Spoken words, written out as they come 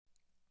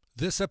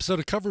This episode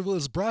of Coverville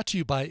is brought to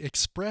you by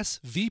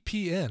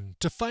ExpressVPN.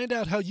 To find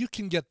out how you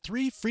can get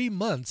 3 free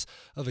months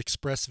of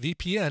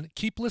ExpressVPN,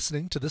 keep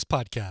listening to this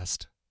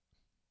podcast.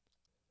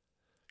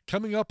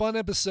 Coming up on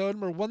episode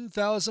number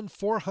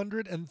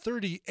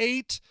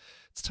 1438,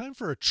 it's time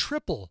for a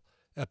triple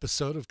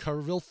episode of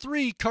Coverville.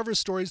 3 cover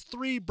stories,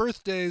 3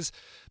 birthdays,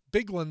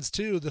 big ones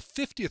too. The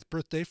 50th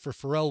birthday for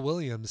Pharrell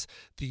Williams,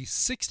 the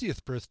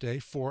 60th birthday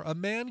for a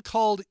man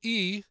called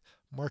E.,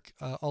 Mark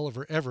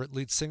Oliver Everett,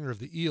 lead singer of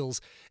the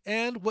Eels,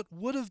 and what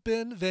would have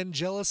been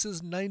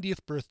Vangelis'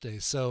 90th birthday.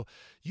 So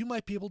you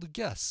might be able to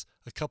guess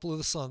a couple of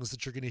the songs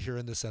that you're going to hear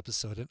in this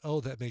episode, and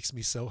oh, that makes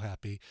me so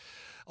happy.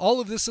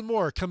 All of this and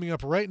more coming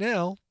up right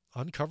now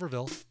on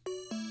Coverville.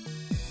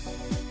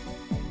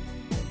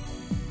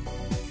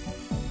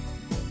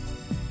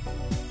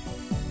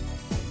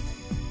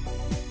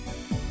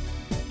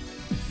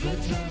 The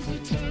times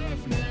are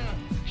tough now,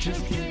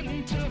 just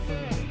getting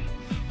tougher.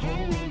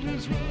 Whole world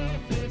is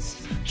rough,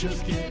 it's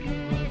just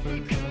getting rougher.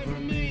 Cover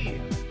me.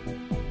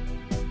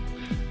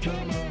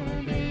 Come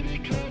on, baby,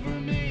 cover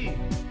me.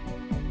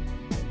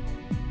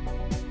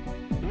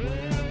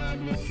 Well,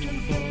 I'm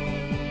looking for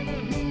a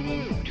lover who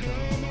will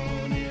come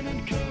on in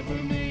and cover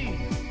me.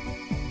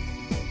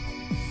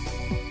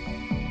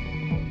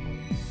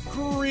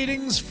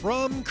 Greetings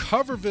from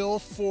Coverville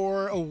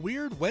for a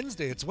weird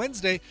Wednesday. It's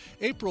Wednesday,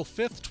 April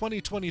 5th,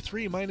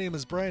 2023. My name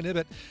is Brian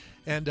Ibbett.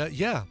 And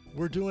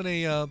we're doing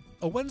a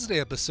Wednesday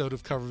episode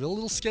of Coverville, a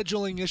little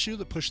scheduling issue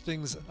that pushed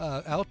things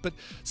out. But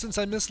since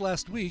I missed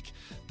last week,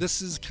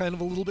 this is kind of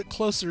a little bit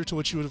closer to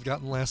what you would have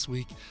gotten last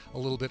week, a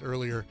little bit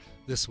earlier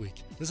this week.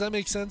 Does that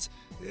make sense?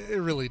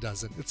 It really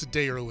doesn't. It's a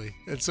day early.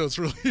 And so it's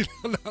really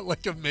not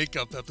like a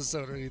makeup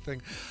episode or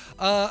anything.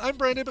 I'm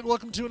Brian Ibbett.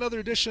 Welcome to another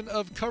edition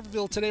of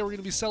Coverville. Today we're going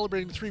to be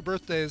celebrating 3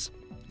 birthdays.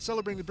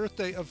 Celebrating the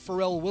birthday of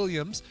Pharrell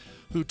Williams,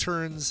 who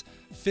turns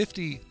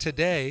 50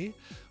 today.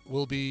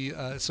 Will be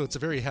so it's a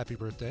very happy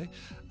birthday.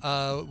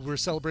 We're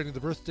celebrating the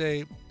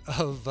birthday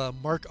of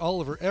Mark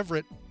Oliver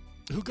Everett,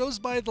 who goes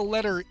by the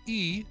letter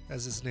E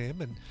as his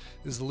name and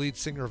is the lead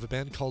singer of a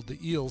band called the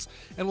Eels.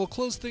 And we'll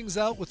close things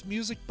out with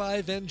music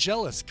by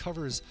Vangelis,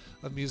 covers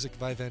of music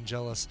by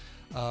Vangelis.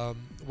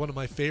 One of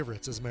my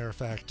favorites, as a matter of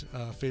fact,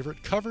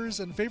 favorite covers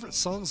and favorite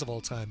songs of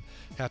all time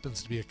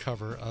happens to be a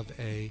cover of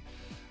a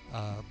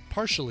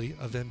partially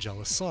a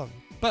Vangelis song.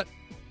 But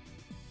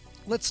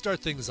let's start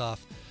things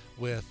off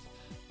with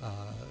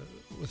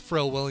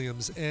Pharrell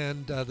Williams,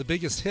 and the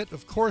biggest hit,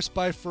 of course,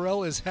 by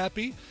Pharrell is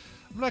Happy.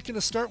 I'm not going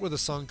to start with a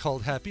song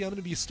called Happy. I'm going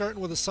to be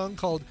starting with a song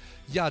called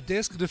Ja,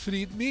 das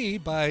gefällt me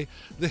by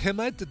the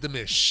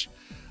Hemmeitedemisch.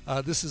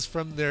 This is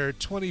from their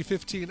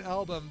 2015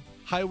 album,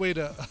 Highway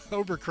to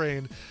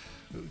Oberkrain,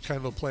 kind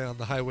of a play on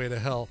the Highway to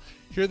Hell.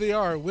 Here they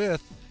are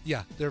with,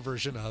 their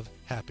version of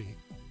Happy.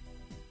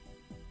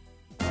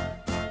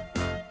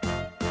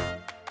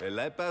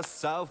 Leid,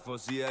 pass auf,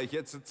 was ich euch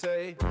jetzt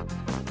erzähl.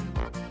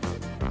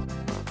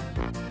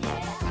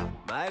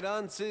 Mein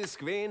Tanz ist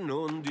gewesen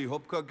und ich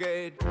hab kein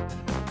Geld.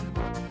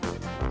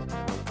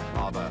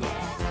 Aber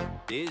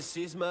das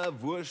ist mir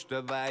wurscht,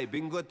 weil ich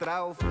bin gut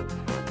drauf.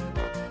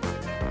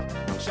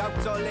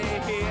 Schaut's alle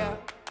her,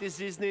 das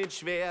ist nicht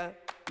schwer,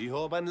 ich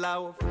hab einen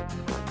Lauf.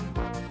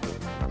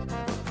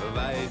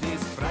 Weil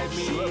das freut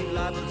mich,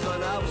 Schubladen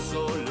sollen auf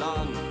so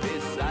lang,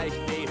 bis euch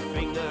die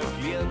Finger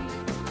klirren.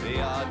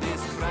 Ja,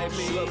 das freut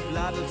mich,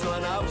 Schubladen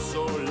sollen auf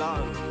so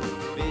lang,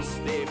 bis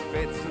die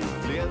Fetzen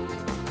flirren.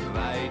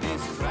 Weil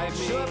das freut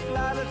mich,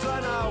 Schubladen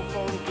sollen auf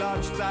und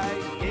klatscht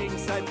euch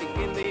gegenseitig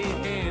in die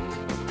Hände.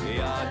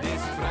 Ja,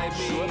 das freut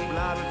mich,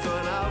 Schubladen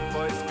sollen auf,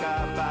 als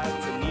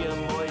kapazinieren,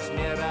 als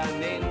mehr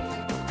nennen.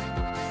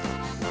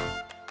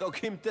 Da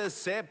kommt der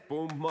Sepp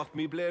und macht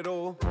mich blöd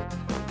an.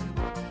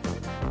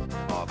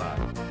 Aber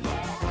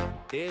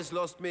das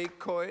lässt mich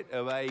kalt,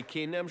 weil ich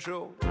kenn ihn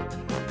schon.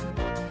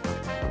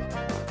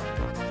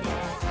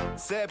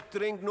 Sepp,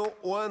 trink noch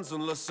eins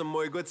und lass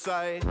mal gut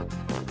sein.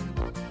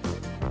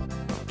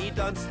 Ich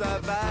tanz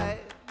dabei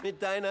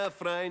mit deiner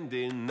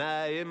Freundin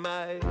nahe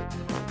Mai.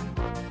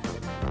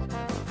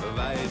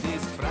 Weil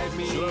das freut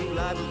mich,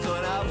 Schubladen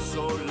sollen auf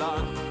so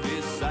lang,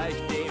 bis euch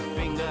die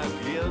Finger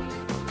klirren.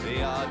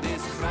 Ja,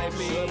 das freut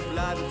mich,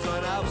 Schubladen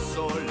sollen auf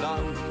so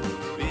lang,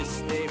 bis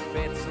die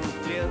Fetzen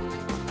flirren.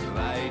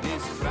 Weil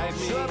das freut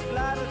mich,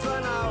 Schubladen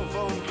sollen auf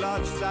und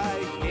klatscht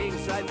euch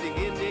gegenseitig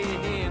in die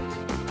Hände.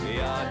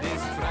 Ja,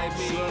 das freut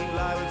mich,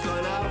 Schubladen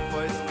sollen auf,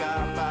 als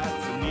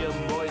kapazinieren,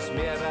 als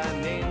mehr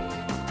nennen.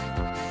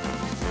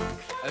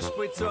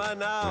 Spielt so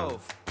einen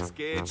auf, es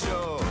geht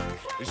schon.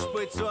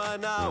 Spielt so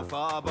einen auf,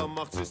 aber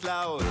macht es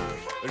laut.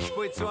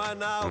 Spielt so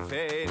einen auf,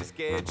 hey, das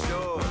geht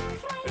schon.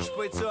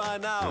 Spielt so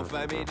einen auf,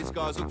 weil mir das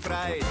gar so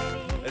gefreut.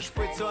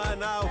 Spielt so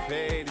einen auf,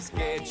 hey, das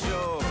geht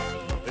schon.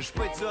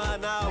 Spielt so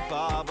einen auf,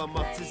 aber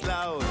macht es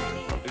laut.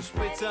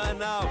 Spielt so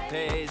einen auf,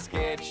 hey, es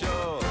geht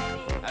schon.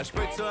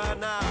 Spielt so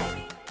einen auf.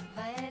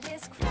 Weil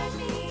das gefällt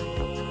mir.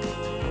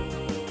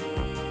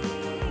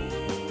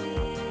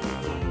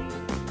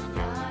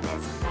 Weil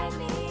das gefällt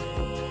mir.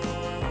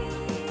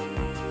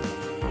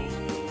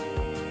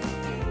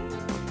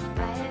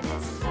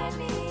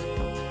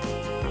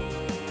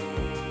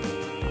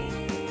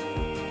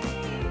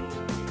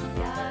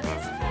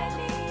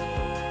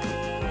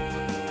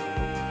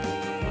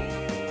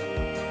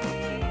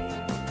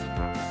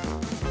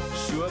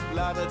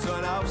 bladert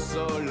schon auf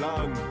so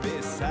lang,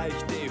 bis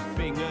euch die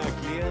Finger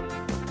klirren.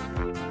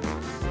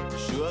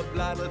 Schuhe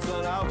bladert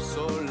schon auf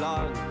so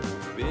lang,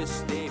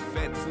 bis die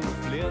Fetzen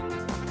flirren.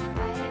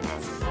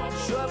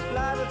 Schuhe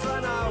bladert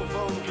schon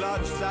auf und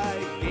klatscht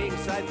euch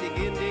gegenseitig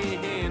in die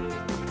Hände.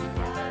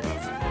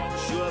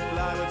 Schuhe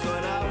bladert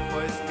schon auf,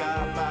 als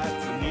gab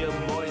zu mir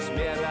Mäus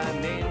mehr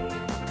daneben.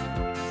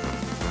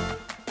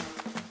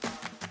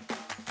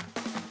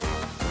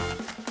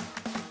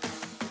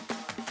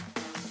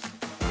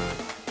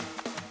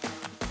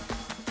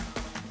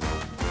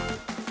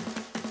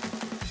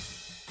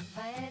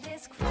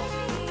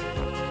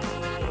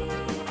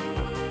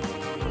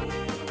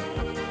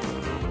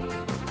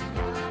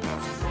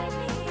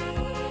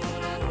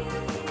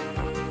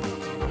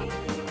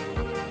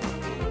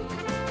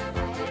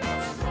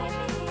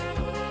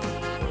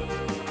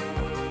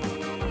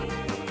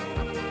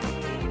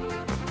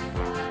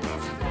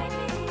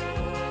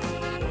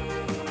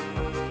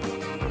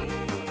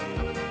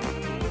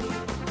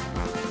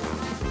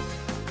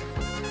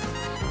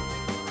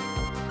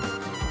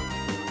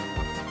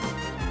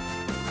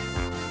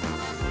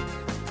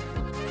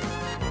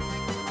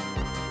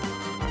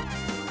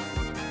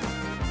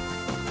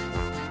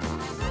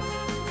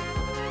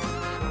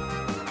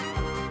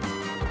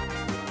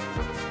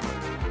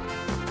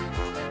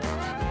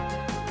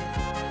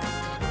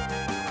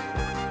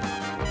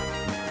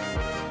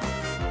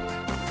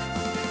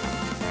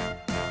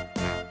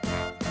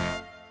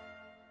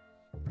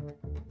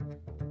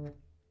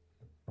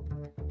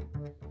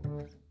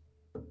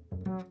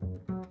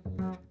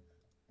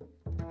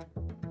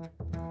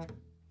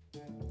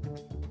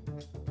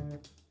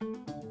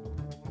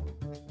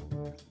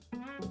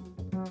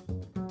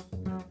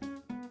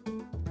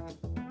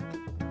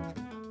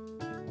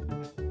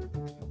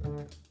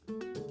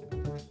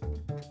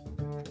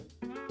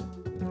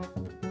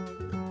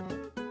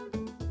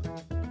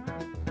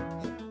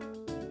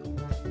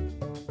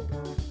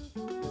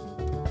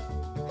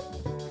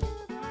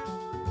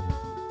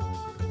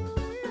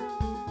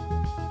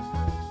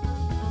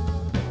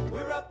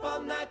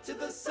 To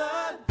the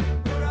sun,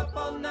 we're up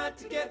all night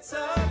to get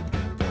some.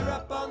 We're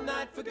up all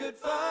night for good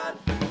fun.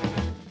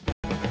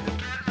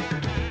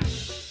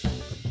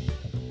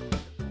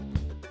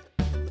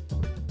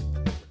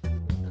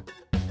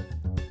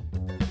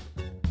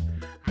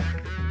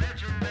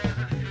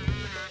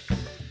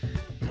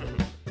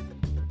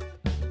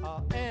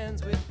 All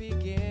ends with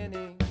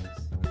beginnings.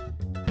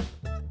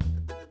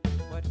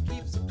 What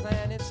keeps the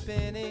planet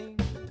spinning?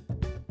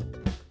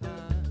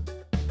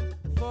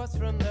 Force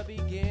from the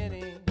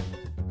beginning.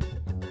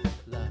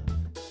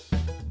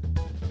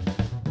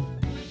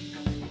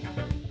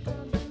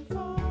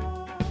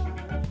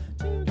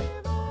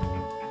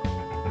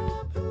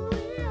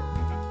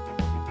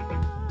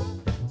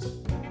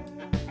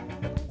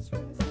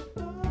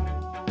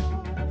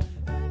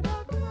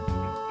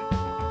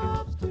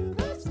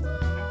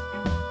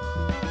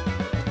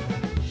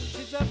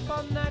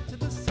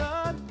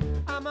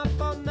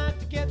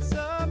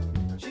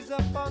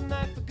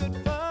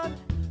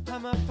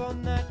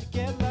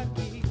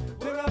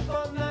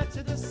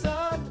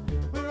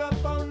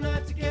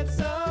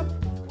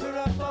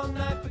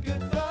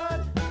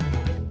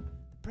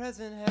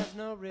 Present has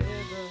no rhythm.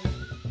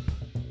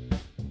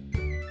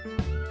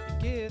 The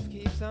gift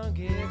keeps on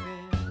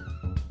giving.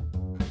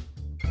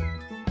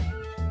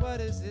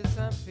 What is this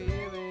I'm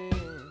feeling?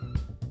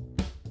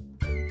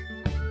 If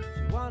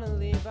you wanna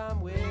leave,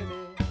 I'm with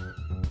it.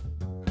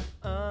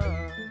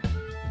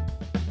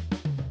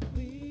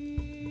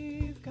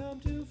 We've come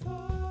too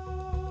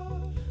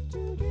far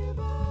to give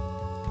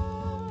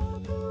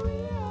up who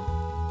we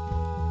are.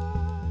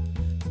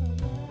 So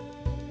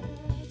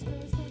let's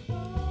raise the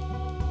bar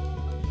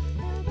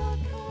and the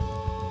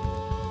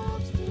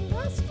cups to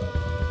the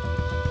stars.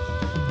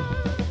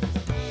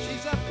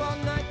 She's up all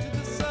night to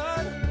the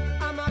sun.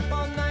 I'm up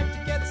all night to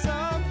get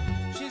some.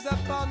 She's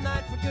up all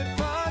night for good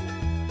fun.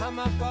 I'm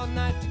up all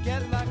night to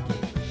get lucky.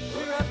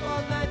 We're up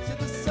all night to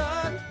the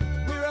sun.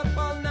 We're up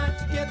all night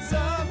to get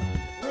some.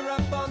 We're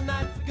up all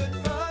night for good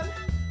fun.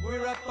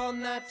 We're up all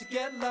night to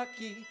get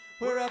lucky.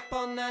 We're up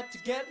all night to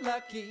get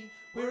lucky.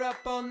 We're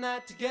up all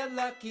night to get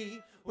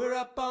lucky. We're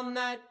up all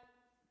night.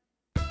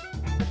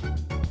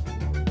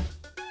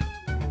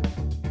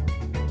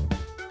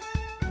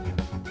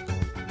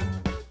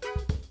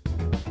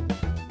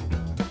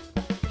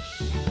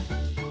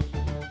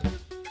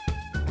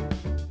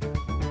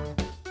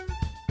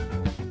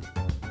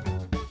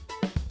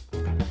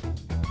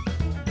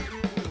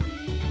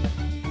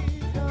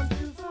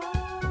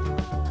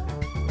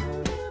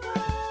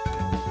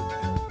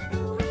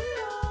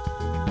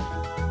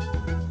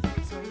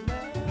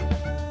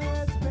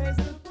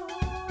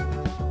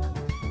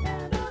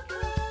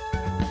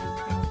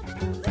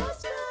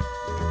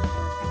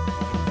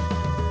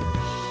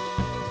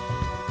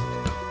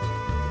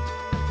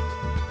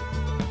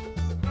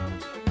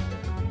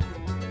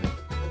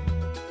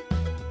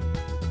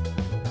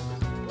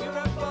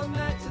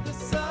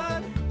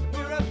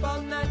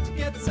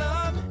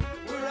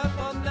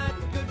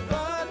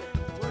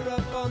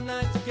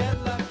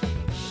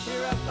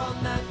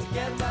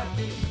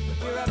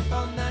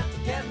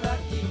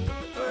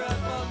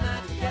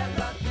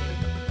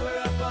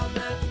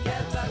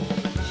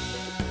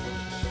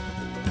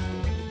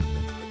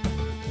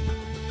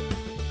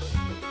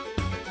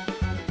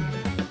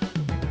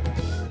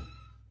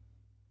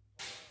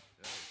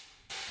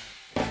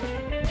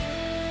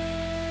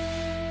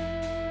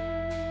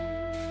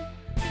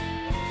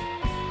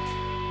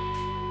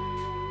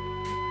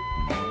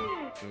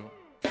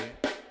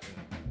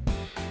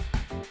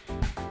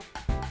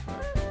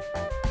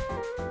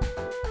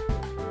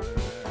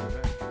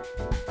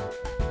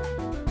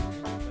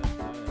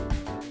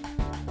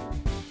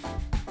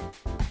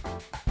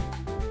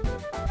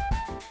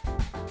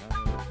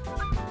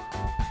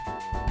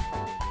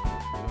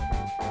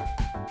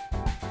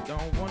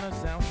 don't wanna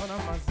sound fun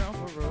of myself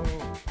or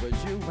rude, but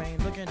you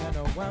ain't looking at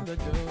no other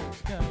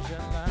dudes, cause you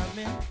love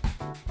me.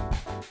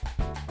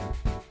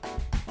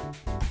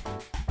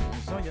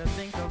 So you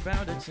think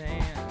about a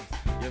chance,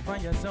 you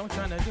find yourself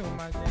trying to do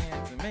my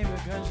dance, and maybe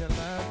cause you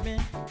love me.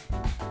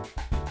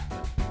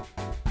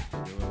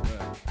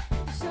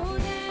 So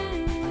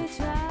then we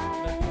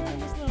try.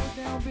 Slow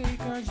down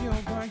because you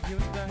weren't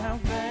used to how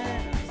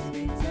fast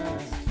we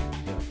touch.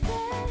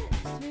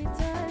 Fast we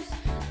touch,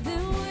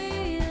 then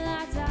we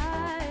locked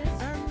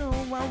eyes. I knew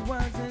I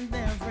wasn't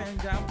there, friend.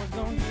 I was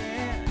gonna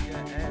tear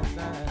your ass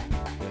out.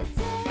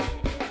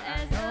 I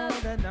know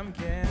that I'm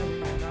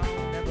carrying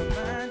on. Never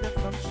mind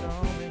if I'm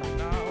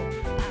showing off.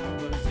 I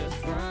was just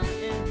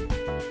fronting.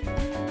 You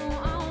know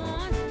I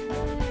want you,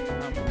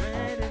 babe. I'm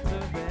ready to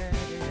bet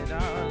it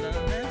all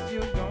unless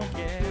you gon'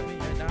 carry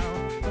it on.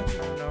 But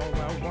you know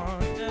I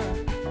want you.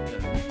 You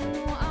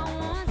know I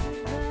want you,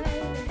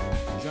 babe.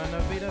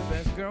 Tryna be the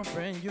best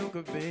girlfriend you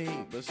could be,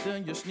 but still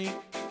you sneak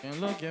and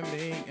look at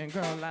me, and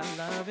girl, I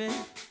love it.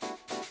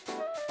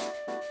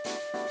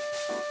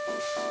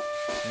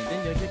 And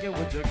then you kick it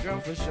with your girl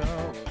for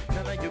sure.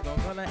 Tell her you gon'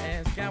 call her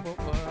ask how it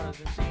was,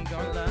 and she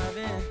gon' love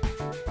it.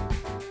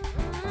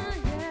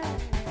 Yeah.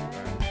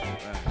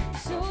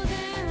 So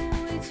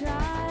then we You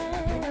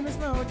try. gotta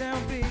slow down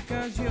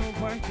because you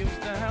weren't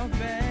used to how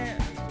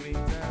fast we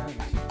touch.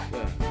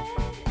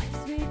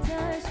 Fast we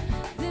touch,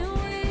 then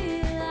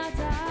we locked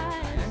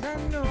eyes. And I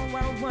knew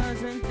I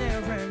wasn't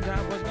there, and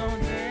I was gon'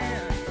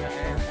 dance.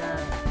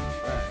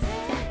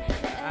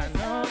 I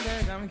know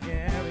that I'm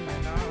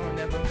carrying on.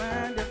 Never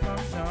mind if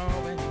I'm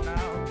showing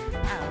off.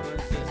 I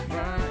was just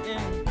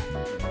fronting.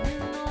 You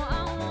know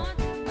I want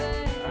you,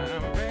 babe.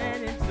 I'm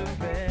ready to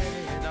bet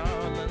it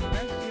all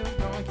unless you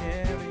gon'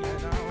 carry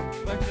it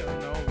on. But you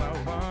know I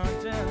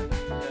want you.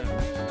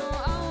 You know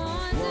I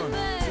want you,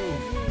 babe.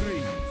 2,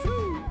 3.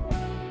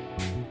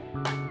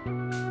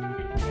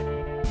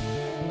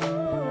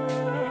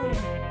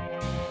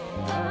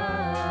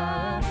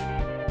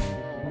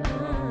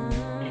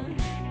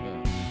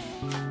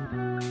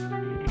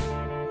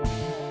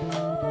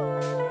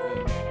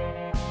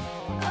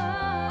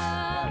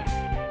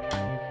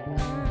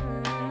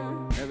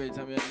 Every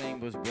time your name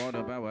was brought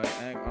up, I would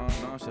act all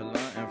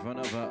nonchalant in front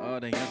of an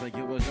audience like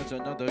you was just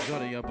another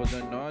shorty up with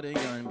a naughty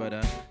gun. But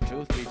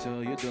truth be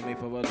told, you threw me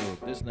for a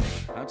loop. This name,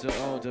 I'm too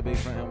old to be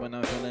frontin' when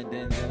I'm feeling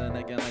Denzel and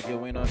acting like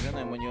you ain't no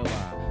feeling when you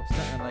are.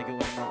 Stuntin' like you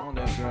ain't my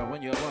only girl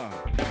when you are.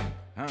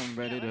 I'm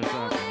ready to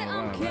talk when you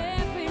I'm are.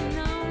 carrying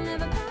on,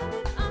 never mind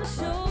if I'm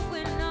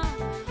showing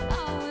off. I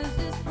was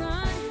just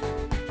running.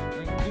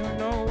 You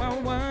know I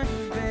want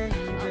you, baby.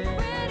 I'm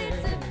ready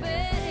to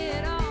bet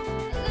it all,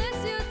 unless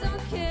you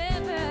don't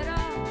care at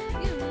all.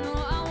 You know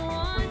I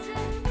want it.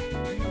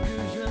 You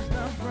just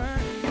not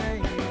front,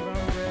 babe.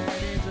 I'm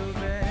ready to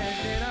bet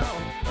it all,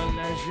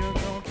 unless you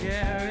don't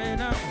care it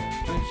all.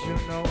 But you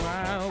know I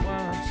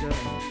want you.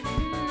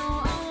 You know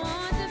I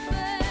want it,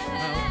 babe.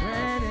 I'm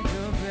ready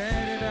to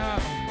bet it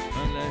all,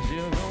 unless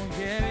you don't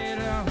care it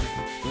all.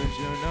 But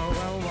you know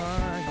I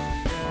want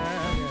you.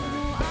 You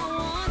know I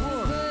want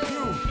it, babe. 1,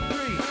 2,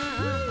 3.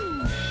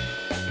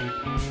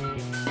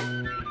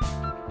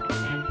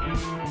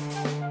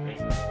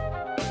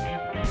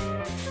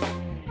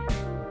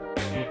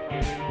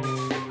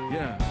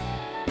 Yeah.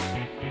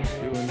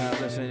 You are now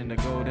listening to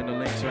Gold in the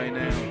Links right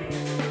now.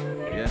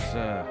 Yes,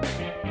 sir.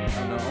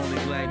 I'm the only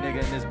black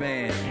nigga in this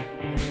band.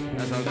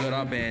 That's how good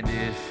our band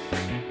is.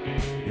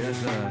 Yes,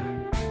 sir.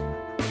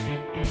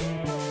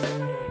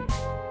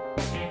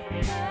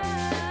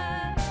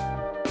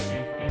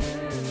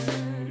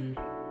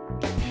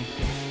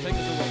 Take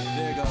us away.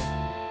 There you go.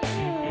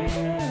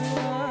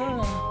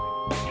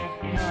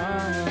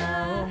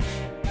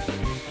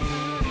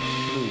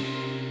 Flute.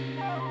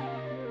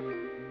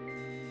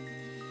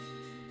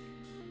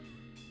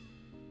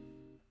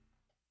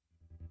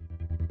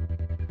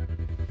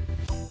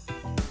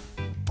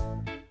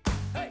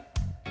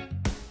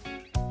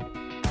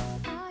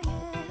 Oh,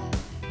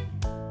 yeah.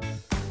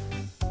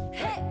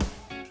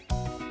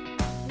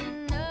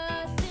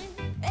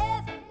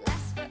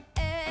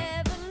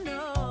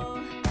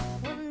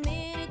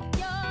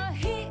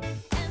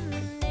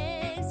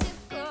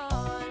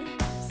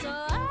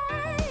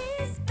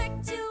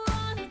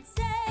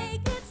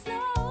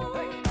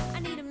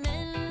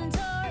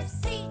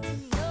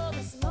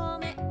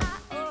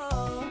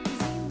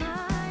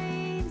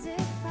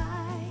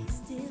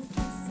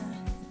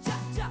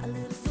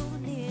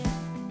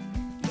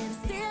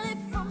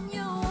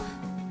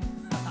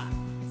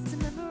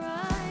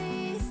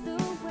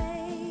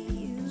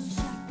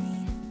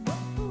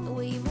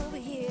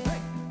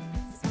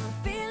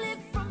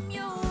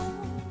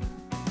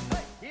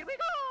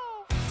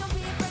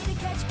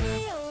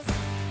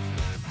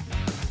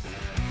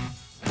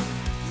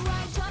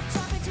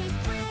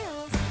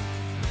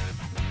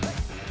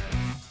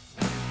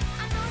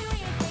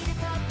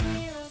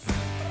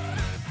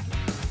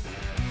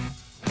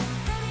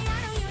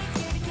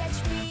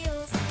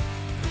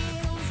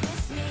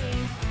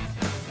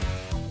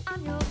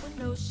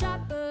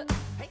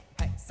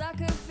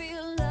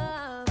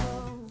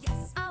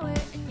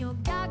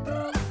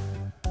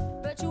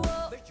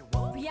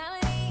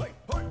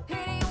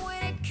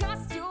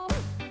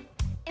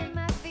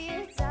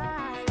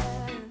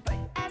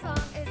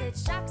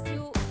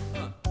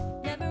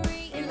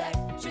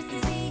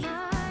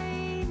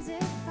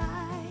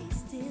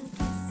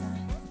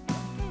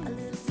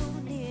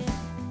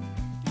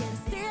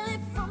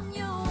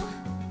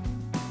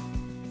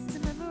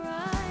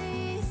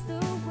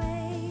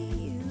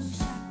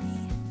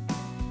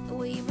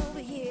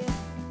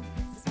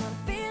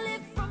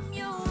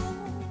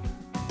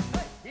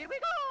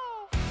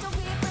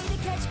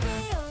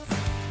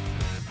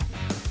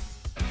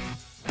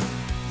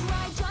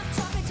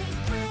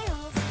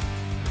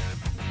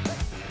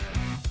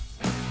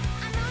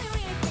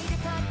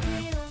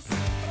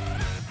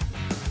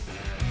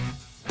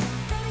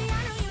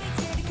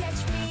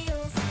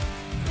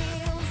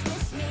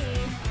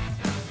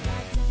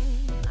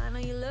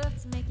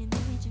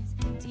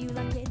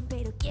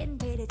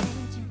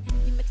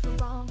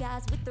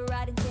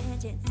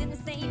 chance in the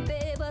same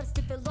bed, but it's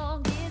different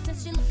long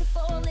distance. You're looking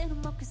for a little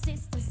more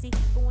consistency,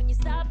 but when you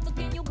stop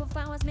looking, you can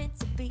find what's meant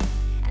to be.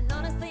 And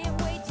honestly, I'm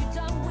way too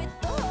done with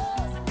the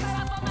hoes. I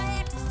cut off all my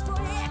exes for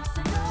the X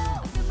and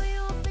O's. And my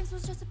old things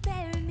was just a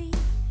bury me.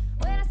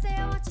 When I say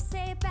I want you,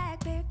 say it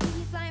back, bear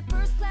key. Flying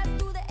first class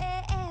through the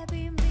air,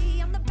 Airbnb.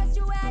 I'm the best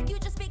you had, you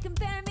just be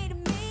comparing me to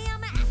me.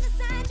 I'ma act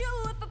beside you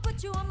if I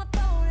put you on my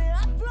phone and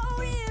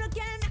upload it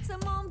again,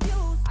 maximum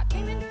views. I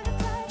came in through the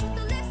clutch with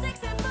the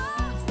lipsticks and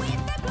bones. Sweet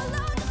that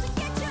cologne just to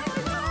get you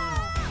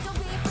alone. Don't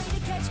be afraid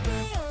to catch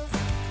feels.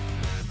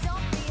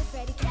 Don't be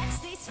afraid to catch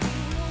these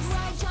feels.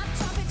 Ride your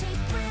top and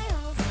chase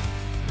thrills.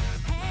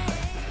 Hey,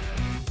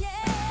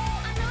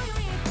 yeah, I know you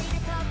ain't afraid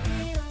to pop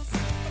pills.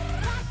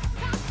 Pop,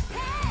 pop,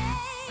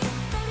 hey,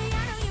 baby,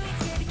 I know you ain't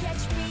scared to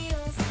catch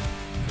feels.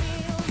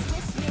 Feels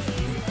with me.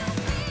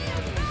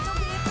 Don't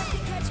be afraid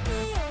to catch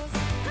feels.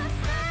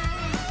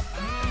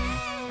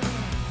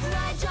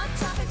 Ride your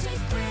top and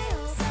chase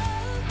thrills.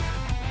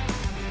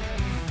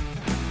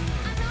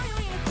 I know you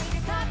ain't afraid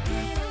to pop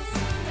pills.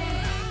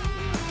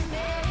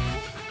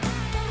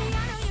 Baby,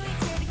 I know you ain't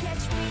scared to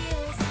catch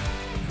feels.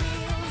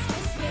 Feels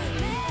with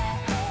me.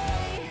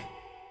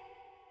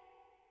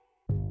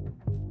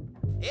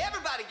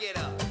 Everybody get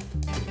up.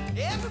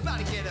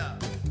 Everybody get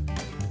up.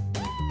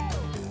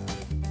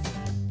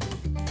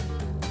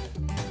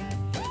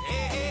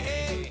 Hey, hey,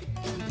 hey.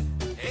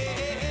 Hey,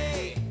 hey,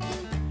 hey.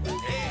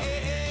 Hey, hey,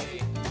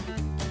 hey.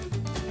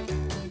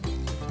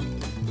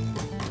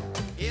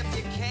 If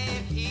you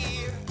can't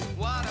hear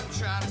what I'm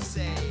trying to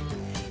say,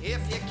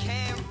 if you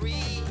can't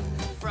read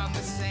from the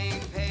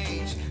same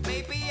page,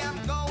 maybe I'm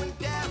going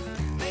deaf,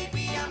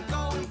 maybe I'm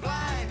going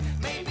blind,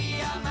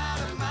 maybe I'm out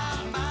of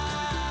my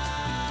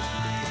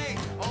mind.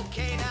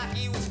 Okay, now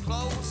he was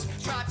close,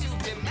 tried to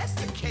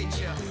domesticate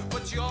you,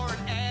 but you're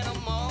an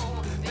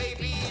animal,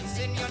 maybe it's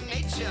in your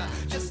nature.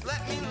 Just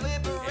let me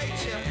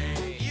liberate you.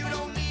 You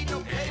don't need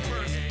no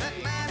papers, that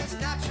man is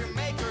not your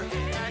maker,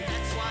 and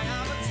that's why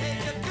I'ma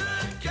take a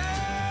good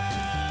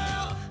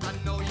girl. I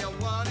know you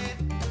want it.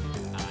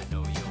 I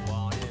know you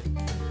want it.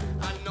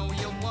 I know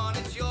you want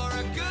it. You're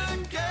a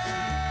good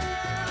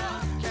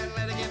girl. Can't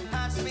let it get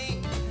past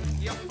me.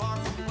 You're far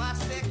from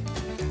plastic.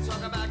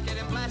 Talk about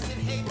getting blasted.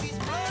 Hate these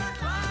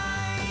blurred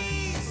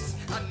lines.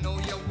 I know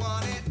you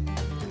want it.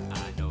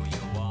 I know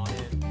you want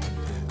it.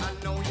 I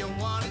know you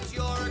want it.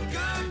 You're a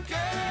good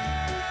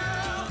girl.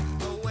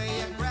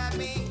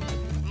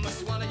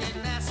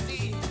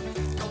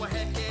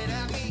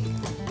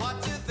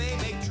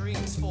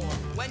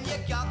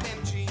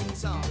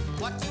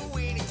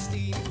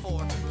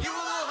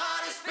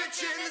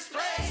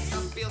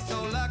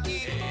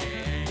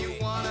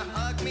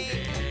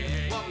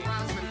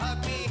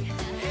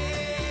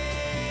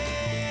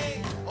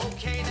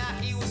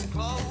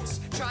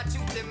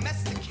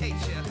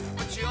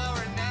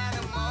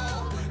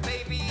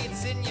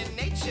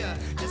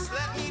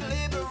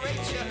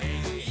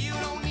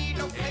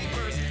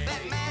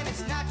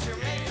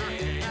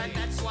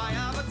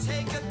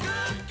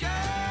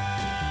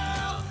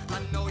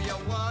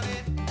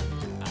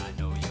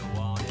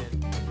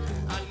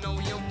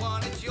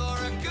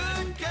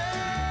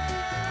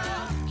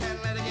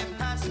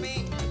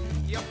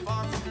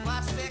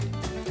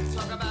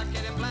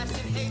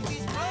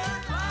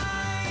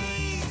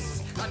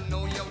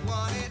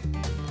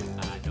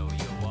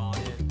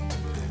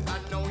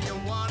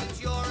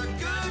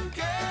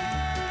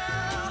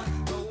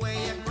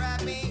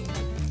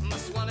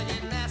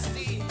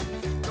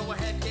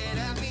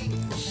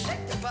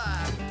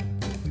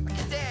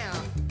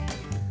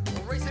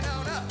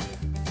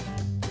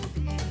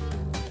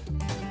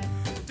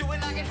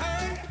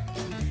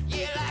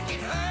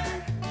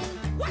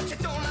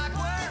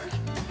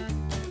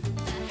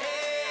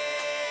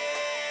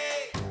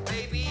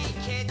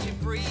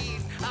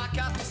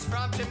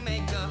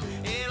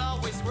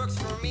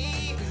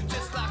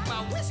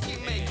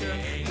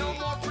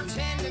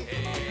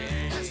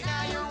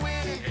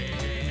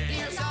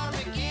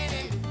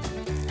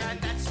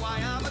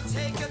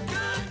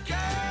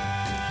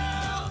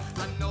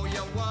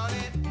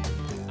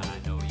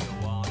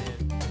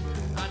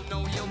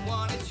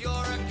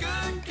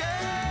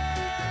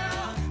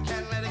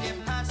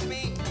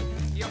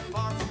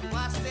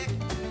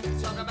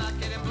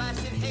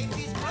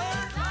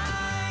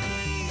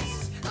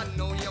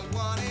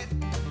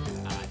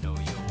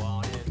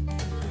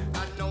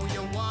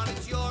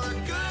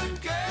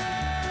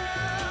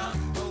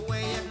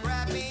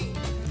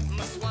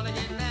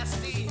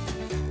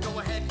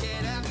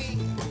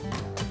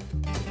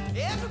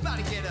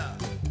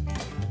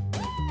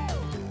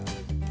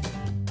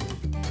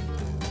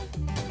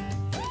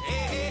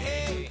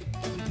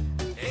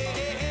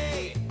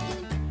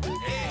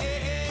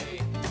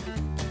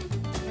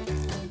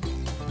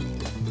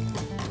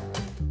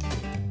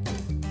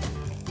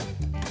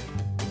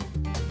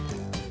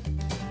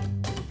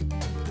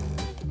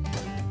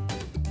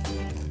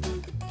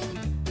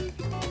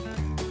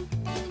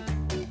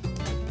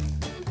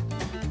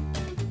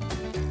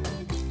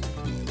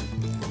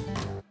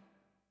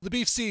 The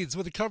Beef Seeds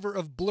with a cover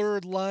of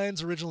Blurred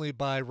Lines, originally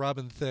by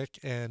Robin Thicke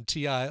and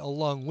T.I.,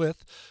 along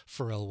with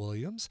Pharrell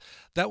Williams.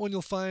 That one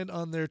you'll find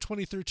on their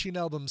 2013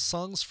 album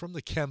Songs from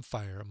the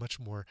Campfire, a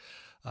much more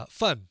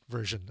fun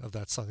version of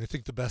that song. I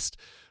think the best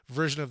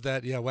version of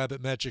that,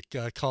 Wabbit Magic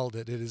called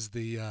it. It is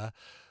the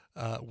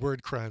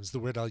Word Crimes, the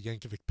Weird Al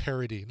Yankovic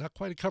parody. Not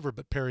quite a cover,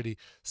 but parody,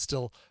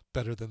 still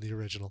better than the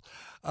original.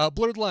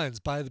 Blurred Lines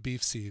by the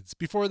Beef Seeds.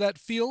 Before that,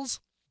 Feels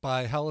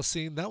by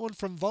Halocene. That one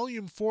from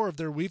Volume 4 of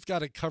their We've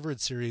Got It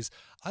Covered series.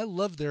 I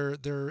love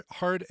their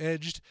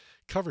hard-edged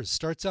covers.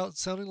 Starts out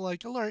sounding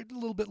like, all right, a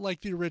little bit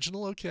like the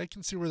original. Okay, I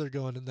can see where they're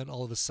going. And then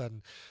all of a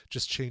sudden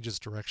just changes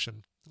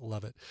direction.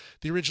 Love it.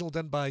 The original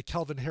done by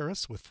Calvin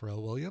Harris with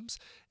Pharrell Williams.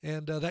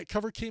 And that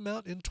cover came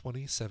out in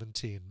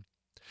 2017.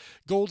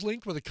 Gold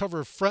Link with a cover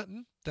of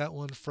Frontin', that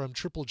one from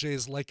Triple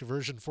J's Like a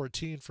Version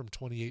 14 from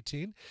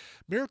 2018.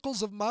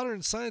 Miracles of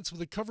Modern Science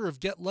with a cover of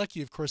Get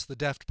Lucky, of course, the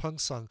Daft Punk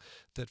song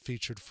that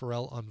featured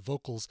Pharrell on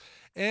vocals.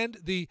 And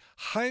the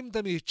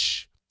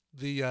Heimdamich,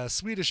 the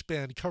Swedish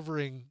band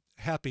covering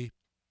Happy,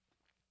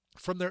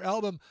 from their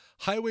album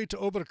Highway to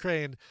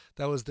Oberkrain.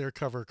 That was their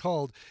cover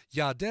called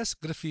Ja des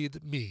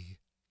Graffid Me.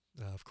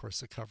 Of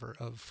course, a cover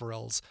of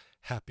Pharrell's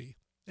Happy.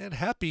 And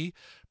happy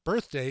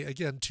birthday,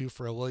 again, to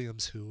Pharrell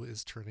Williams, who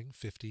is turning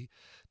 50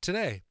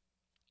 today.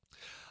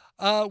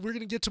 We're going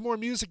to get to more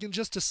music in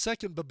just a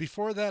second, but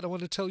before that, I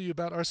want to tell you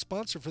about our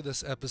sponsor for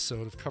this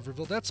episode of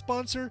Coverville. That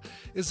sponsor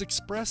is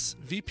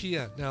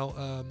ExpressVPN.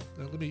 Now,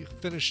 let me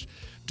finish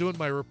doing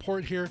my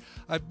report here.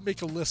 I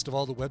make a list of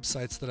all the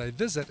websites that I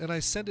visit, and I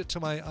send it to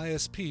my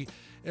ISP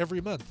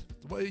every month.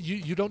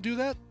 You don't do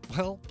that?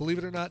 Well, believe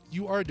it or not,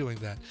 you are doing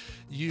that.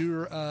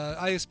 Your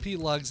ISP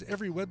logs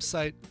every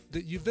website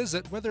that you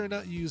visit, whether or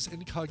not you use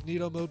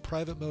incognito mode,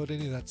 private mode,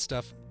 any of that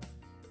stuff.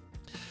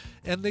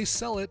 And they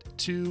sell it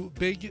to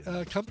big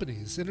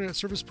companies. Internet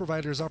service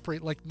providers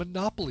operate like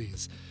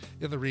monopolies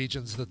in the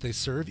regions that they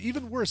serve.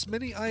 Even worse,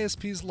 many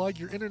ISPs log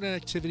your internet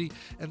activity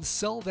and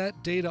sell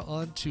that data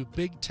on to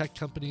big tech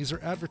companies or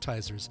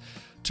advertisers.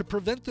 To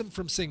prevent them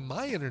from seeing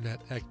my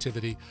internet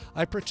activity,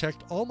 I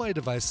protect all my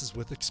devices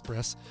with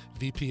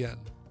ExpressVPN.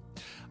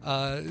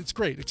 It's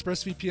great.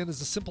 ExpressVPN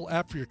is a simple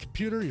app for your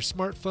computer, your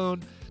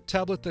smartphone,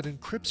 tablet that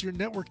encrypts your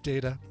network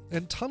data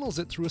and tunnels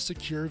it through a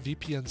secure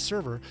VPN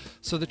server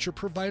so that your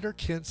provider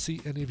can't see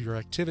any of your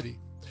activity.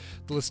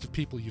 The list of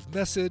people you've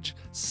messaged,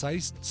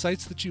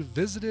 sites that you've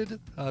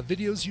visited,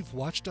 videos you've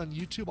watched on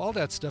YouTube, all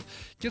that stuff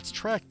gets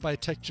tracked by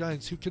tech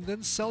giants who can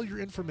then sell your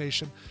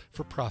information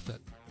for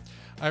profit.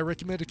 I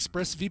recommend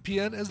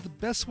ExpressVPN as the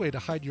best way to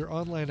hide your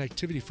online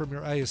activity from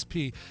your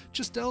ISP.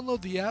 Just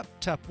download the app,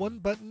 tap one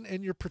button,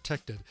 and you're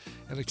protected.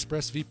 And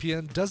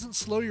ExpressVPN doesn't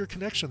slow your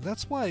connection.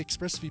 That's why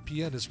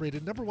ExpressVPN is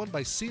rated #1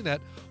 by CNET,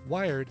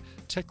 Wired,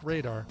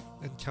 TechRadar,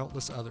 and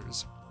countless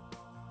others.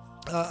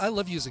 I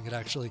love using it,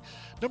 actually.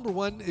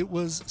 #1, it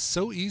was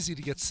so easy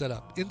to get set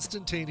up,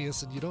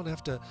 instantaneous, and you don't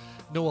have to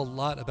know a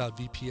lot about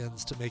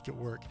VPNs to make it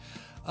work.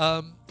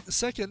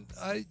 Second,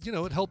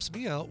 it helps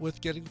me out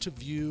with getting to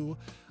view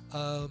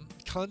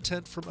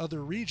content from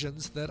other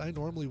regions that I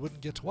normally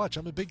wouldn't get to watch.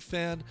 I'm a big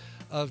fan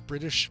of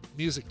British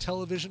music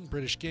television,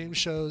 British game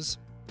shows,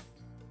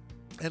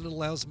 and it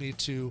allows me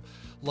to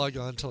log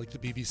on to like the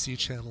BBC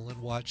channel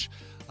and watch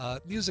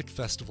music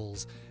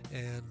festivals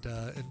and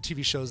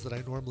TV shows that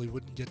I normally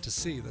wouldn't get to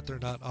see, that they're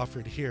not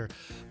offered here.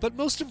 But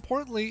most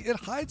importantly, it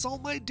hides all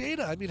my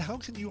data. I mean, how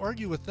can you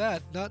argue with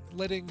that? Not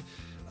letting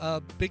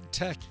big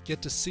tech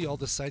get to see all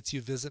the sites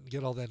you visit and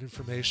get all that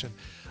information.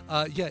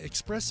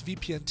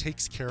 ExpressVPN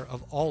takes care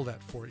of all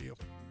that for you.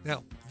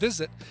 Now,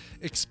 visit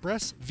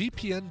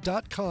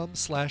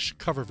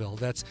expressvpn.com/Coverville.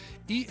 That's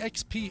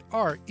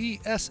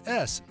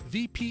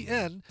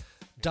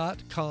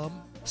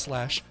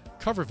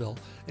expressvpn.com/Coverville,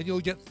 and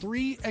you'll get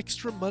 3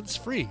 extra months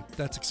free.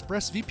 That's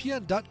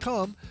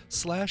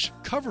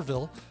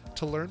expressvpn.com/Coverville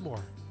to learn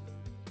more.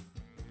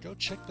 Go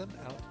check them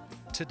out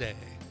today.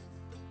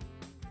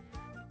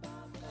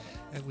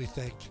 And we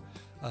thank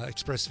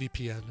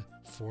ExpressVPN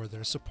for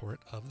their support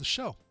of the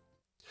show.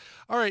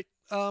 All right,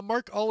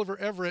 Mark Oliver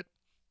Everett,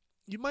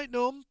 you might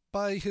know him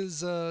by his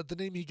the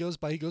name he goes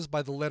by. He goes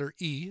by the letter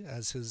E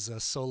as his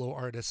solo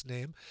artist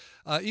name.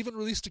 Even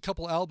released a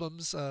couple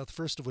albums, the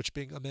first of which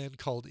being A Man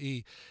Called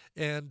E.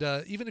 And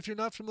even if you're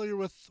not familiar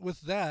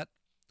with that,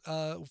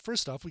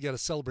 first off, we got to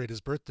celebrate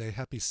his birthday.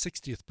 Happy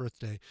 60th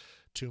birthday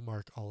to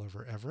Mark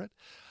Oliver Everett.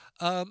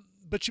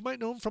 But you might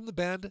know him from the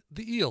band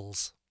The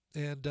Eels.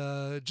 And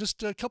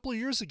just a couple of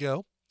years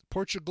ago,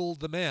 Portugal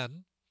the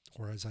Man,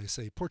 or as I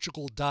say,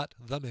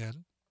 Portugal.the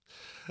Man,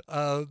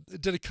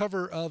 did a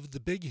cover of the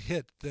big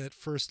hit that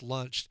first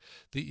launched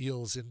the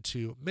Eels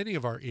into many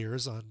of our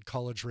ears on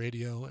college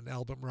radio and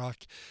album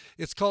rock.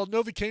 It's called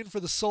Novocaine for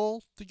the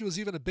Soul. I think it was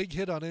even a big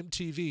hit on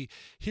MTV.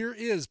 Here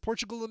is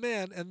Portugal the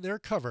Man and their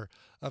cover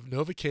of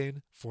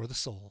Novocaine for the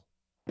Soul.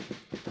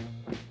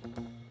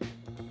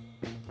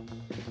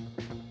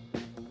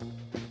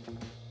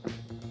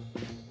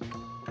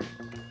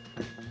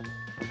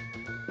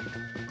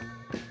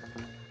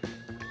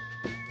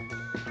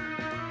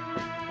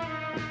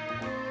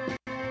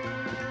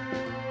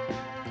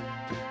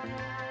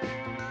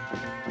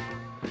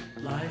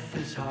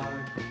 is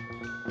hard,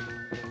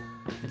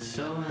 and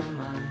so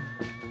am I.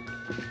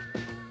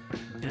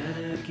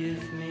 Better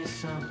give me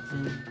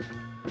something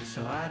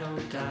so I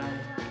don't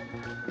die.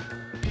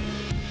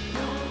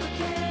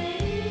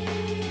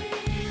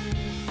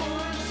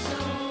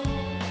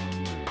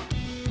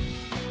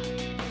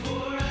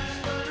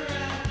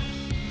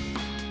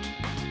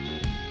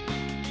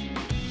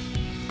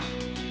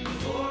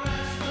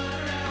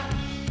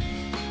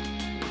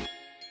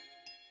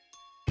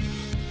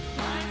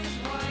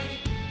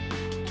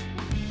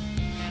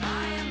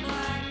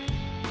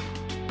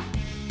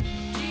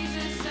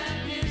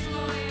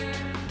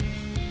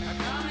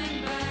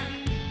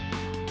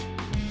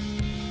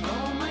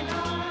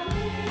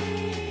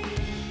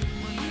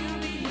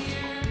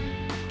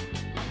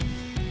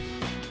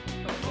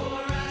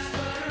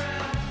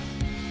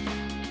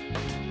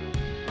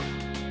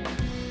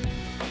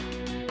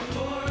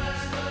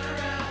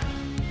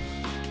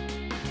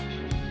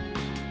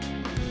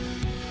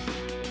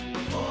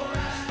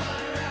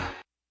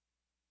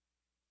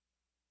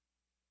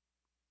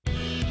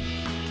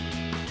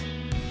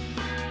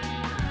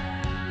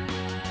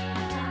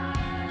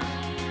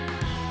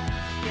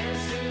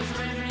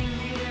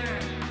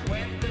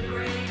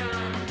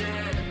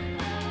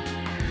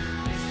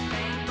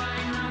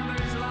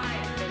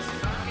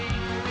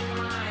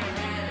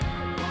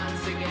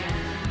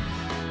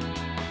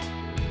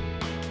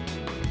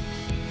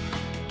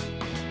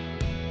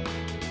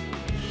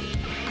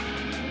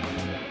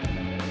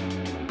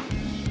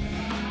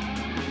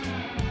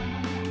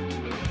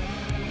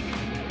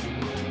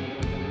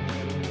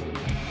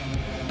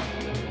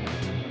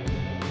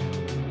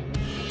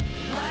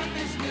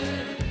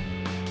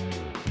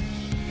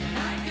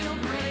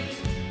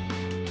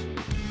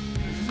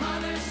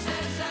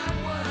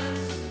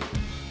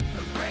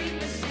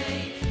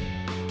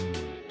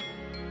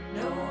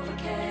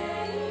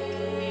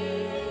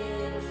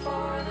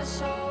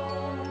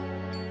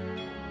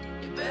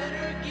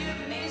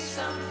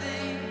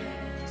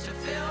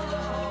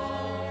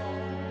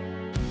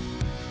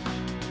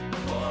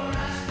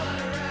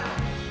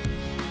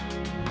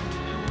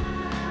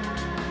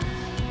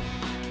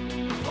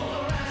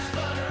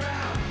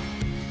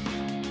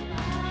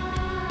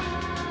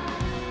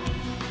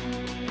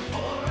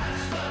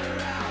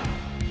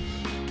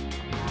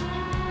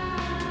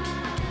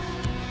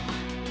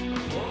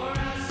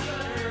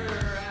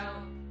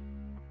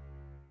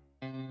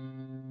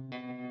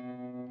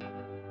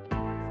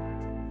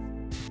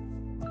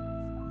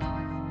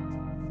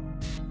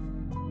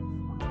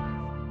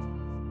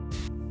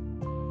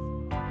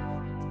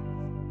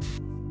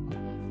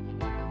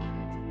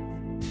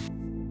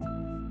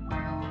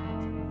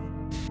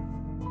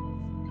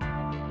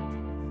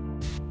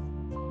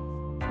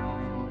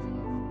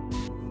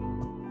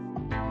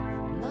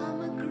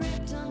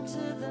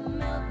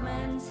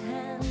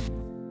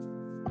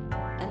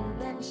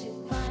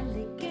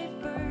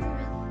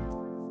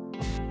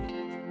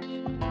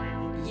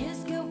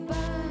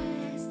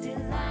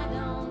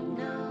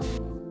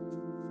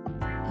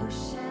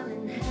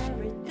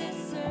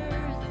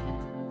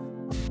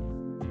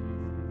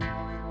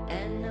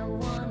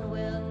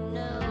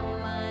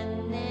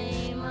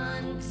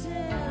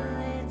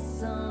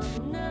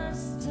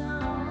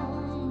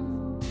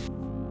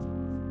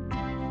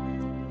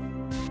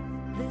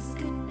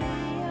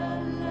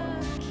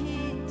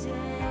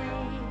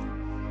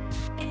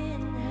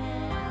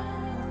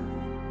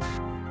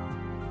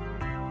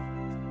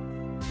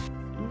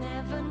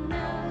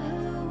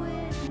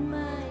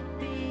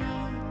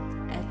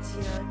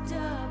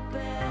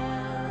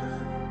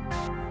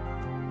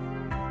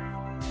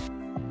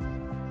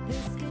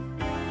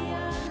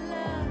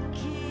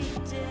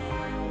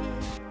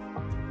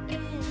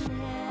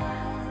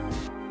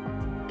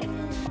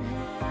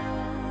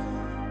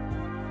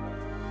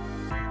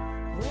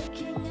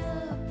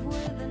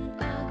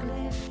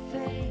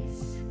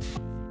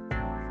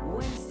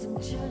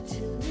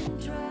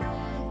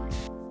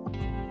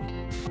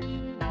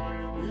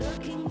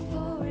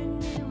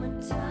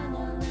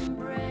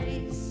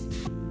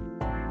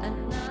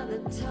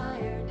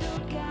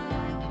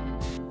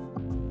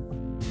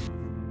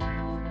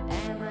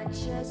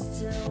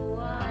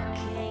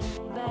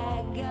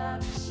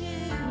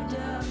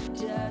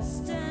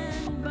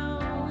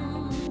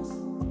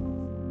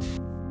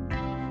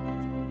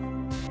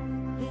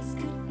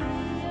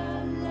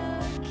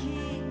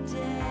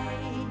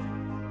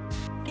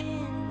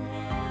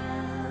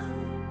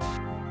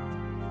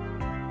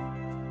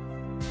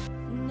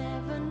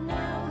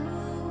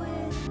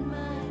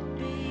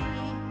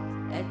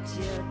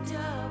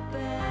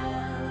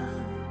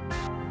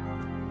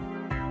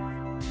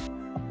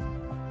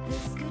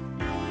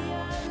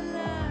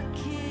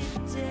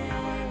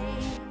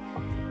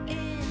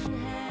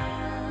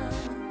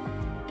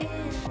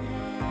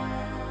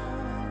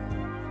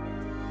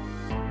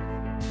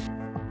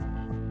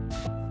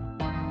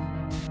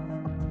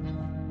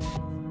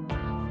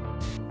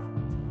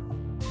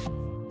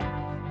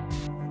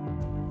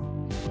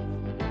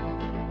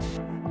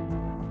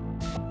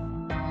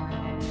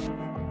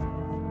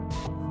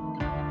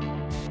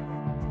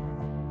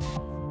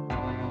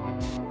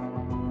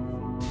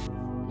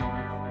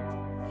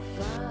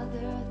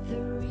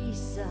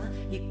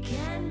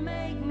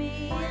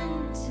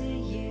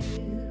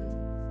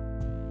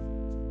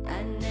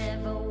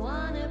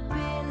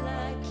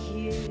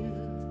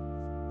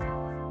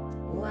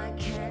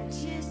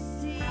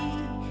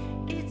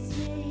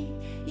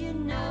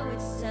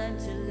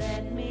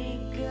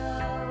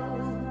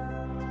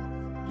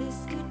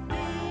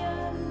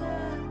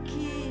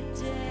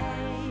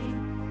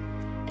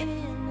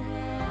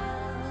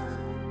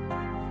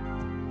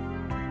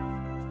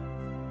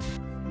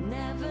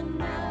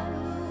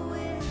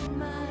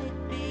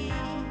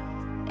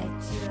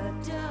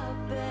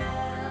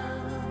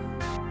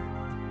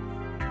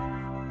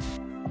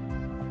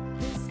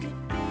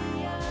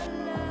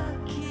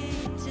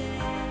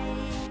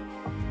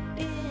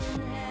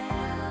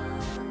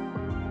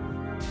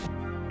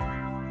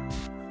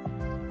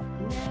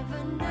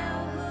 know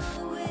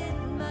who it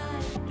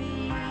might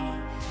be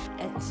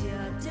at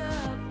your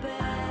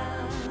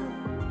doorbell.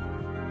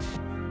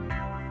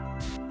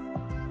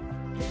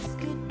 This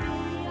could be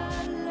a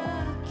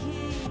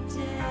lucky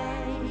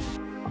day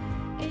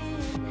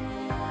in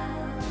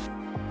hell,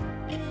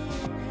 in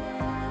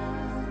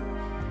hell,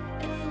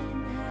 in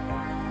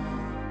hell,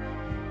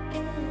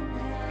 in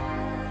hell,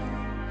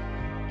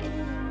 in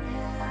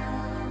hell,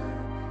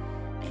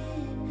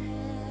 in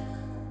hell,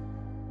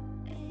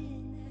 in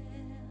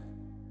hell.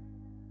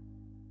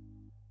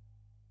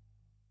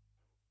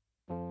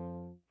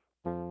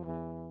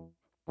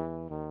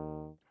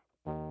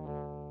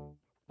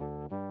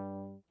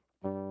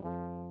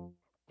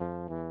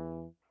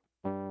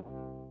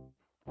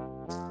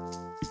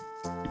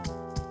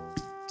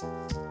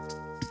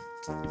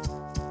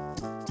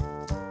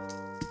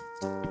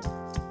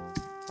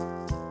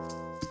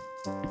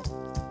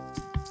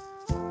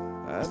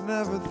 I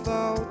never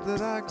thought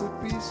that I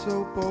could be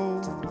so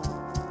bold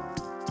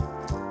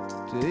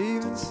to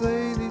even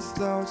say these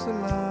thoughts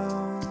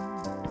aloud.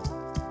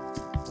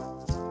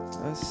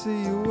 I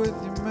see you with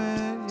your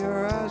man,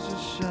 your eyes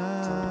just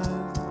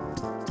shine,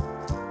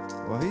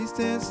 while he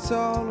stands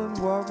tall and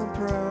walking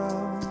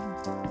proud.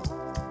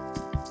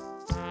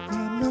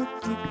 That look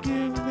you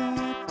give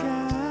that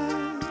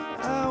guy,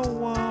 I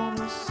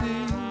wanna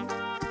see,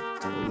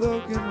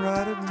 looking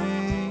right at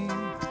me.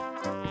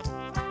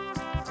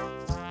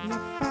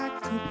 If I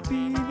could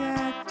be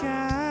that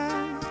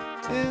guy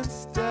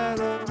instead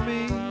of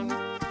me,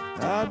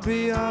 I'd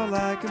be all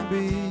I can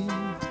be.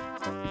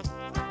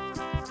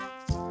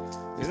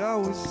 It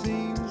always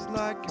seems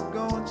like you're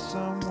going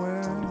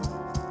somewhere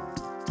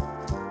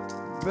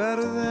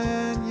better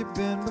than you've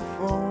been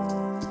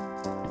before.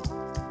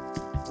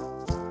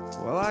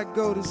 Well, I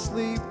go to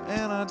sleep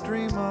and I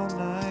dream all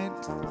night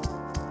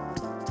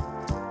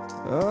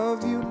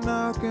of you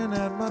knocking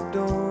at my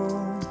door.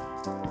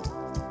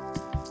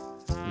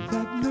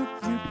 That look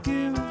you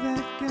give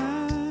that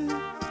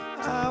guy,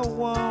 I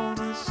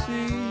wanna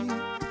see,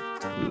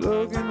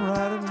 looking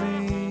right at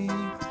me.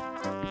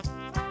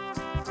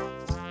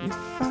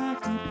 If I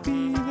could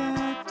be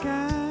that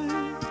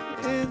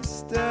guy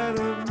instead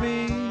of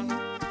me,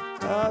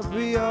 I'd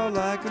be all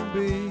I can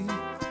be.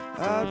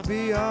 I'd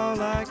be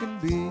all I can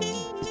be.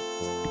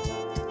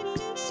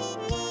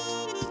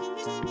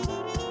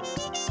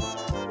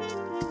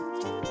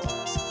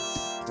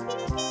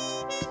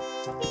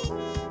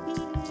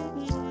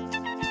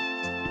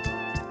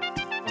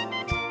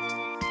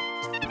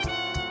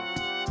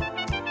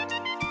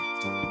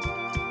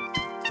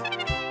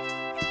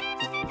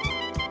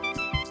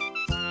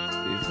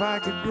 If I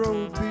could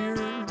grow a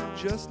beard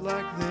just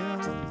like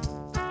them,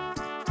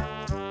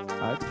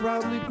 I'd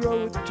probably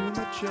grow it to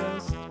my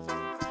chest.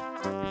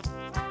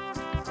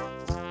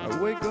 I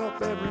wake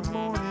up every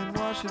morning,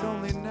 wash it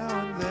only now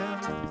and then.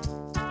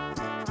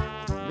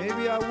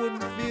 Maybe I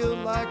wouldn't feel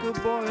like a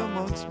boy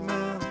amongst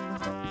men.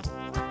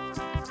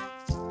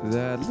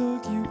 That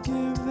look you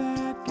give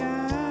that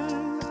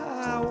guy,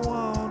 I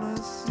wanna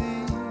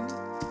see,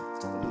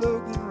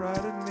 looking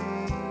right at me.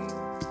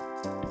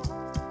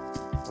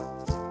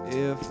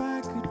 If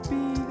I could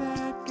be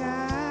that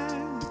guy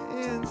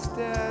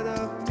instead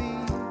of me,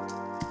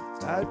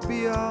 I'd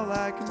be all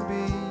I can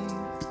be.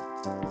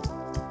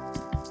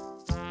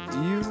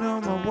 You know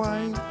my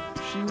wife,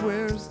 she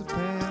wears the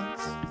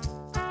pants,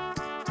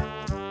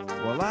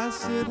 while I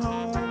sit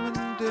home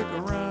and dick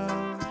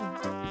around.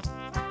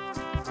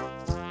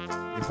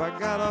 If I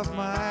got off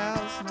my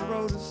ass and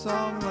wrote a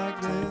song like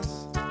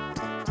this,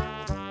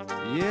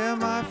 yeah,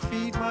 my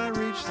feet might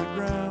reach the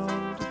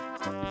ground.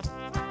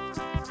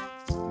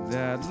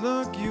 That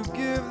look you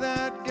give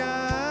that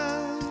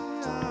guy,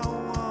 I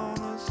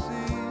wanna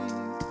see,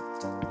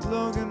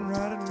 looking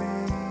right at me.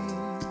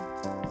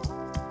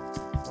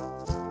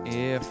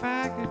 If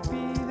I could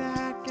be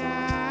that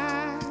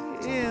guy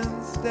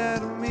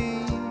instead of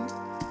me,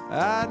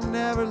 I'd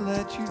never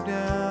let you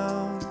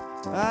down.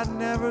 I'd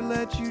never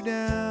let you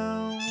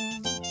down.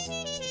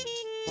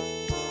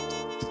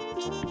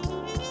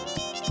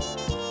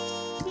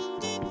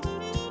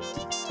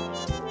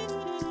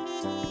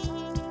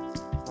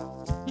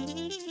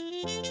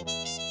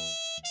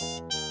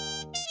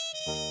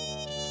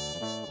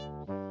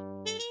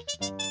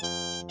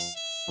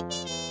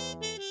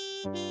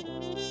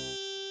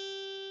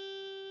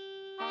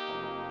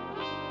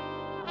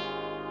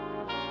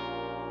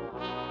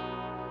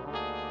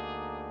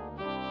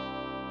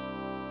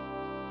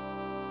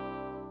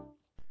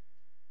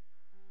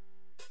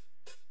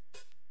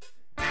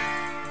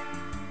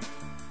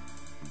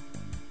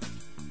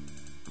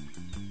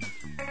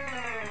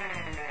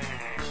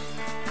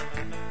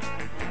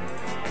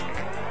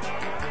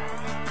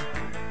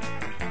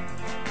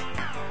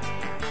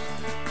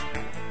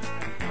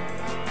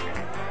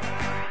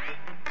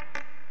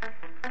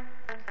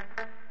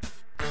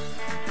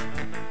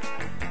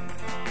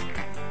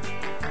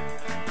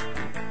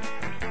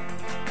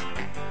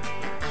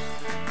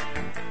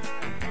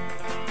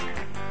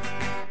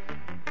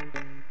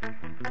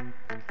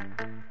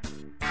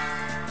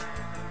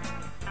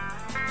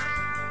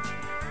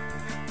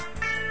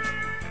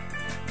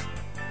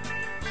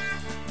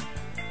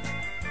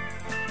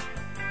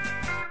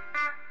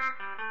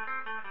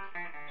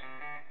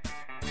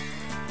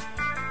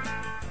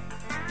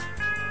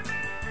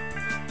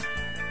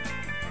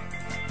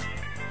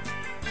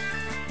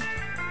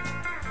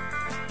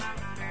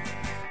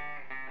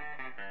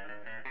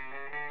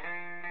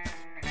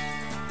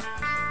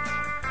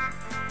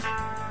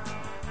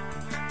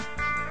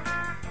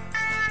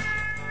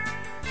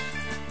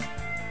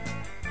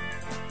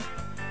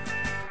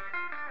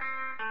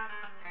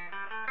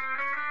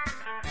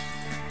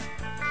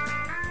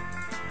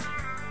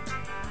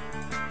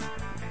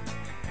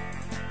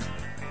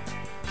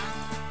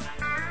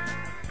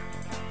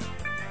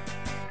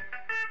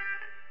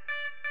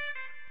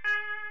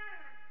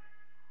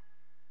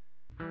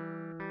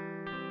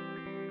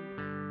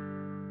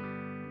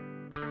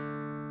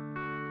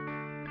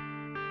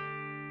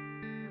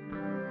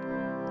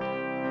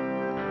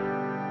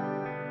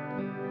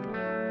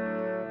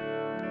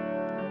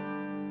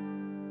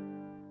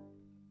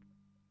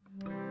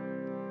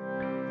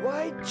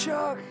 white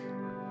chalk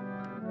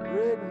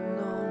written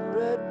on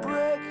red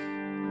brick.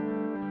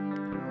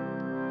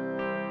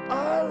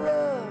 Our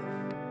love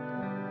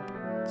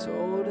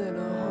told in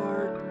a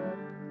heart.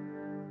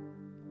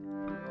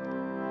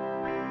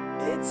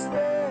 It's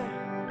there,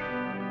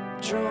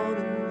 drawn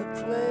in the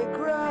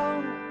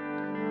playground.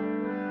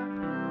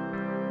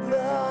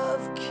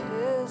 Love,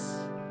 kiss,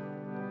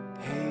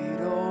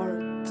 hate or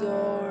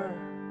adore.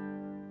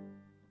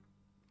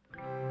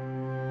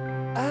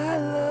 I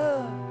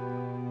love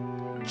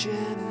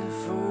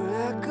Jennifer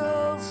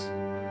Eccles,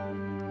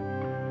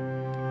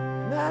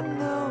 and I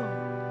know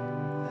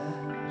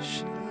that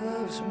she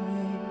loves me.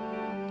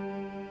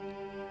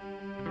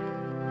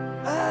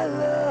 I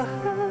love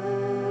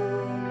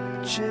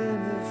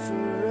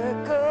Jennifer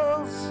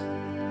Eccles,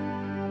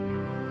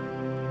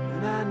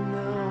 and I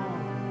know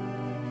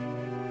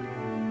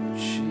that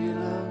she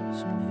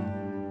loves me.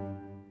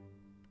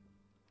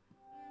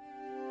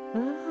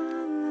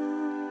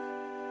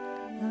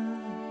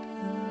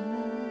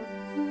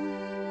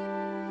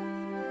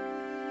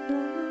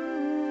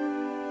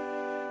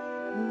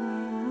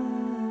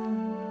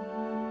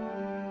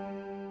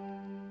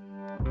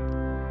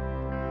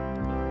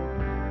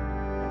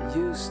 I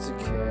used to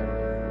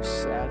carry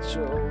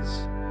satchels.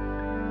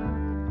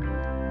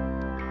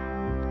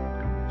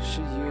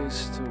 She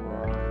used to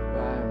walk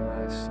by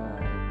my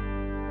side.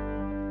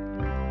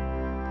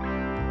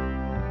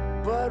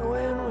 But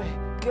when we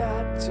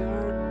got to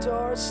her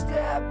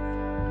doorstep,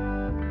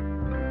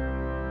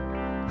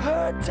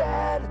 her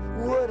dad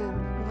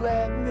wouldn't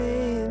let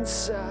me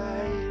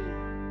inside.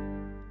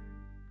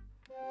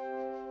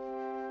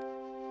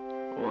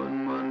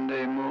 One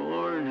Monday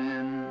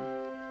morning,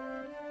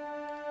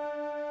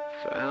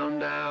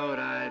 found out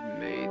I'd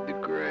made the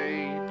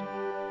grade.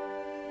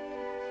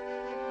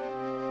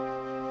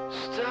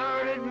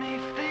 Started me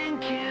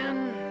thinking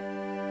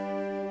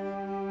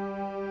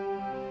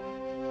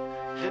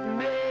that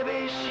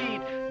maybe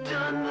she'd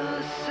done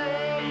the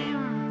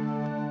same.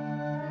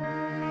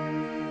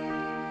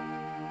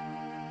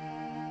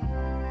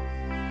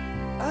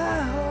 I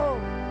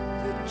hope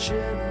that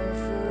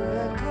Jennifer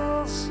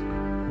Eccles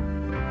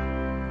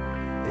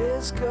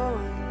is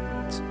going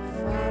to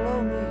follow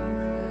me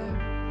there.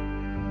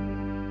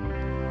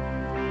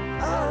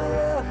 Our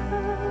love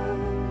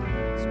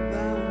is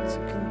bound to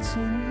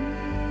continue.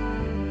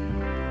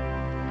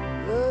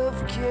 Love,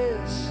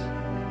 kiss,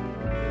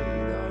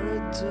 hate or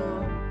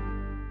adore.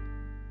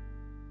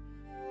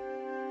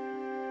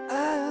 I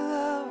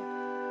love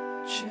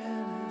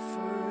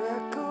Jennifer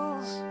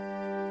Eccles.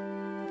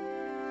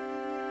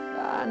 I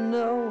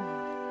know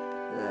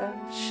that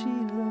she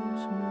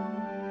loves me.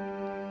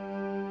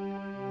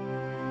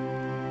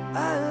 I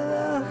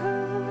love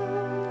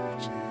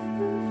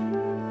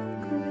Jennifer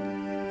Eccles,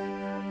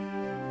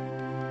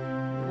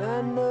 and I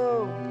know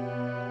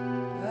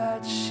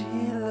that she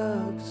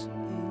loves me.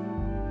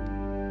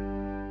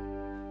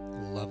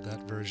 Love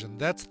that version.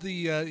 That's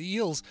the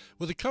Eels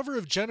with a cover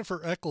of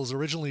Jennifer Eccles,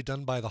 originally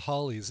done by the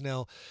Hollies.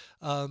 Now,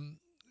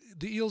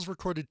 the Eels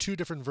recorded two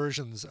different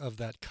versions of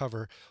that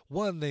cover.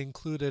 One they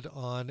included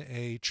on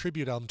a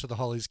tribute album to the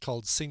Hollies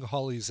called Sing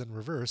Hollies in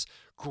Reverse.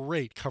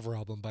 Great cover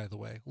album, by the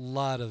way. A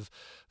lot of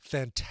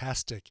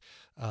fantastic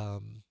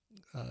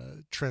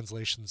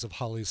translations of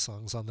Hollies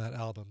songs on that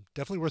album.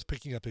 Definitely worth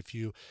picking up if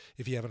you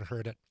haven't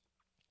heard it.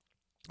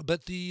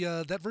 But the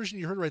that version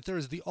you heard right there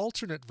is the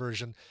alternate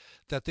version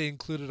that they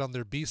included on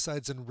their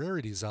B-Sides and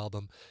Rarities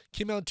album.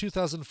 Came out in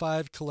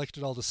 2005,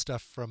 collected all the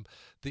stuff from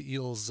the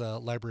Eels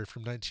library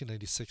from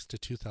 1996 to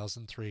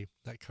 2003.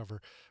 That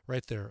cover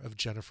right there of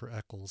Jennifer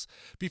Eccles.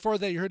 Before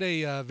that, you heard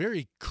a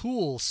very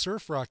cool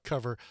surf rock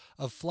cover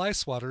of Fly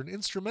Swatter, an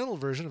instrumental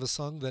version of a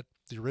song that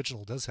the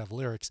original does have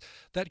lyrics.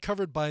 That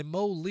covered by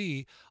Mo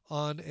Lee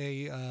on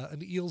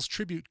an Eels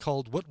tribute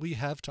called What We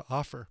Have to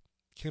Offer.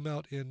 Came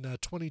out in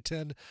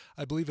 2010.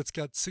 I believe it's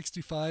got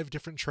 65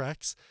 different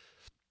tracks,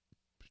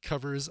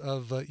 covers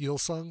of Eel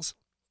songs.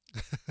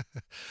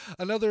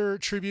 Another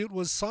tribute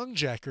was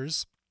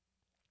Songjackers.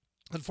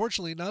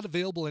 Unfortunately, not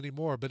available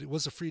anymore, but it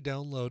was a free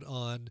download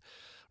on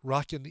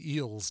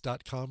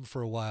rockineels.com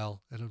for a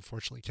while, and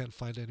unfortunately can't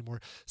find it anymore.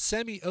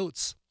 Sammy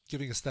Oates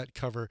giving us that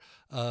cover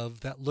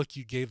of That Look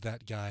You Gave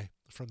That Guy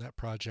from that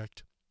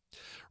project.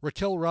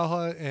 Raquel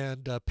Raja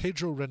and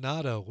Pedro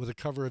Renato with a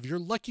cover of Your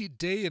Lucky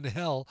Day in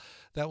Hell,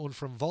 that one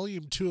from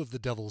Volume 2 of The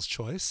Devil's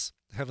Choice,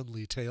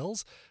 Heavenly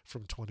Tales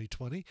from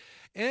 2020.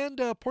 And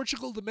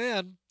Portugal the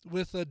Man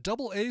with a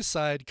double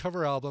A-side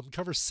cover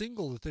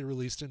single that they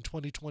released in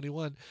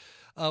 2021.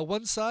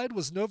 One side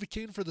was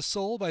Novocaine for the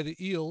Soul by the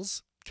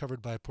Eels,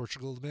 covered by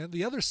Portugal the Man.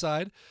 The other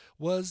side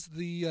was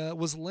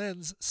was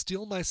Len's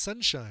Steal My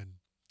Sunshine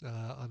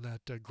on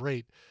that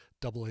great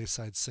double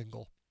A-side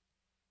single.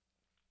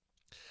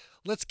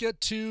 Let's get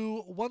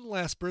to one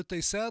last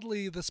birthday.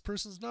 Sadly, this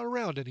person's not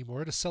around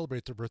anymore to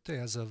celebrate their birthday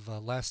as of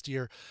last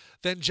year.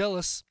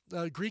 Vangelis,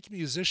 a Greek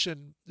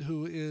musician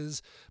who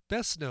is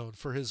best known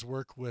for his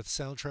work with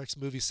soundtracks,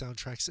 movie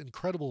soundtracks,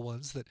 incredible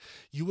ones that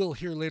you will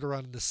hear later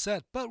on in the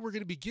set. But we're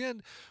going to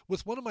begin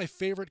with one of my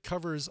favorite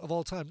covers of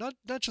all time. Not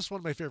just one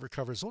of my favorite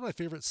covers, one of my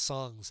favorite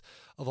songs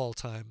of all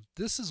time.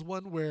 This is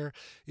one where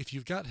if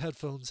you've got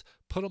headphones,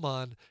 put them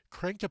on,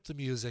 crank up the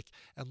music,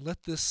 and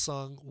let this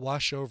song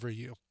wash over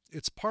you.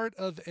 It's part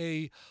of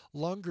a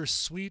longer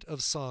suite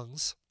of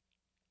songs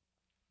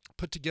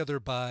put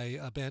together by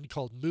a band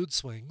called Mood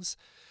Swings,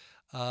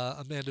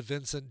 Amanda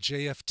Vincent,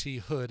 JFT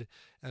Hood,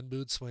 and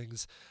Mood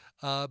Swings.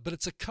 But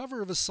it's a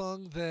cover of a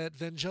song that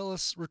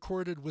Vangelis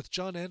recorded with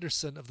John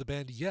Anderson of the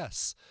band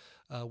Yes,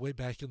 way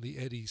back in the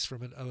 80s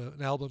from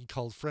an album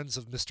called Friends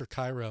of Mr.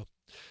 Cairo.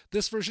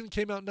 This version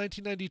came out in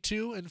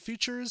 1992 and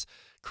features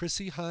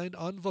Chrissy Hynde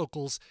on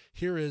vocals.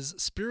 Here is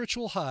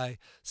Spiritual High,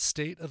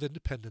 State of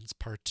Independence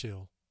Part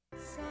 2.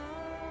 Sounds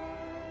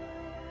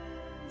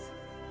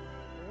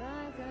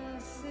like a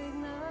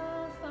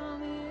signal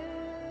from you.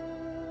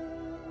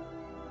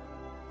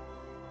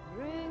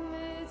 Bring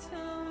me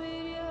to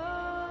meet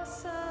your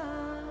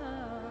sound,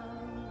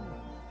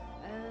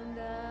 and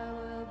I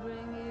will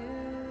bring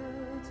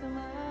you to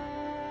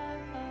my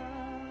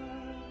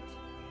heart.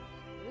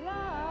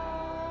 Love,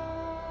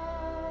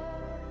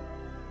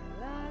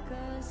 like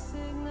a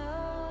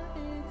signal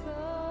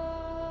echo,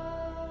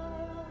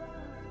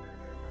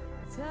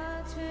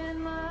 touching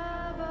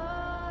my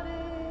body,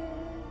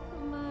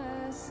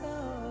 my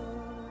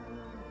soul.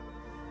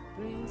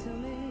 Bring to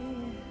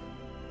me,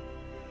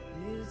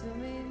 you to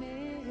meet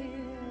me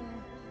here.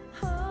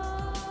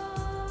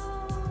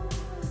 Home,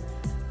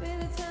 be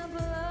the temple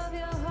of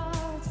your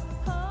heart.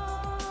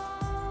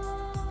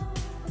 Home,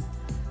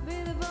 be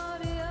the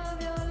body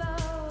of your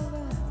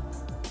love.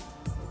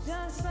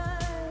 Just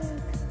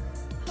like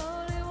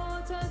holy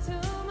water to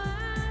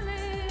my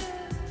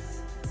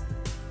lips.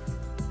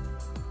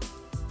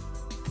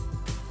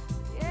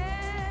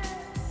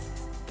 Yes,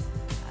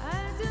 I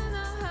do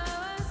know how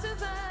I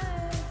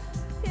survive.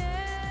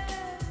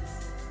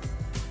 Yes,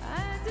 I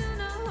do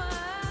know why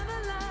I'm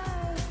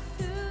alive.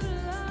 To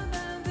love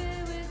and be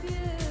with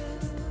you,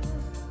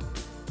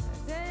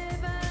 day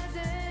by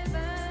day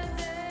by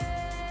day.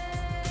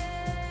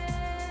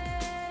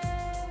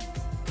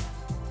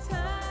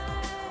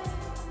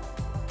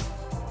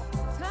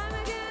 Time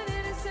again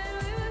it is said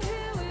we will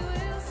hear, we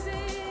will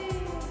see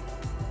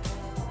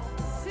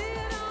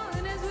it all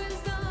in His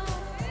wisdom.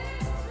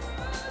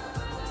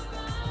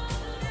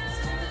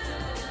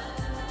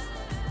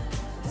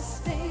 The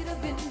state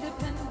of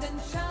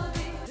independence shall be.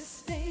 The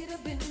state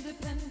of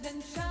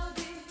independence shall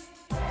be.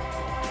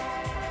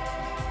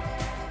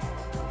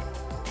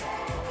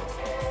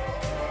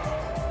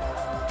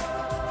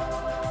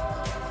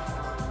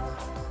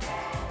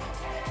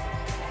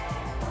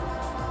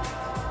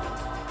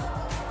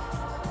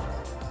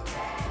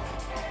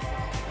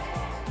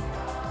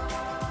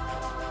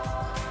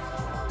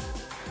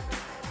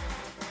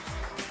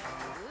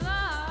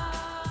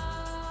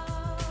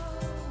 Love,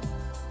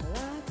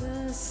 like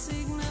a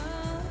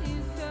signal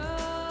you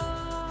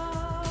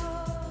call,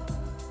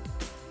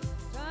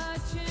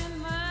 touching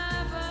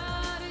my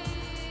body,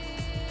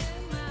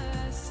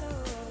 my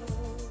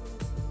soul.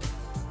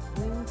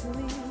 Bring to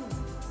me,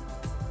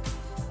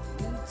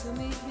 you to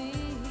meet me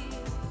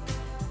here.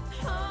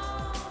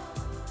 Home,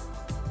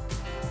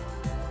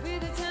 be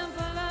the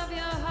temple of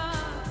your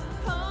heart.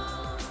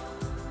 Home,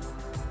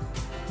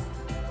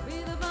 be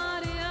the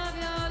body of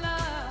your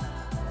love.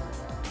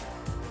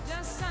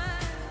 Just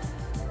like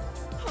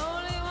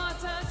holy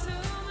water to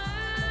my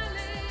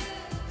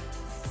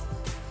lips.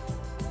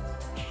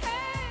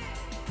 Hey,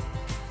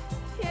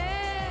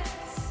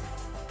 yes,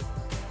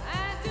 I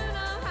do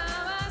know how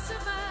I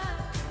survive.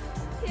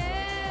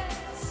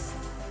 Yes,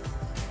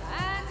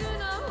 I do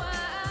know why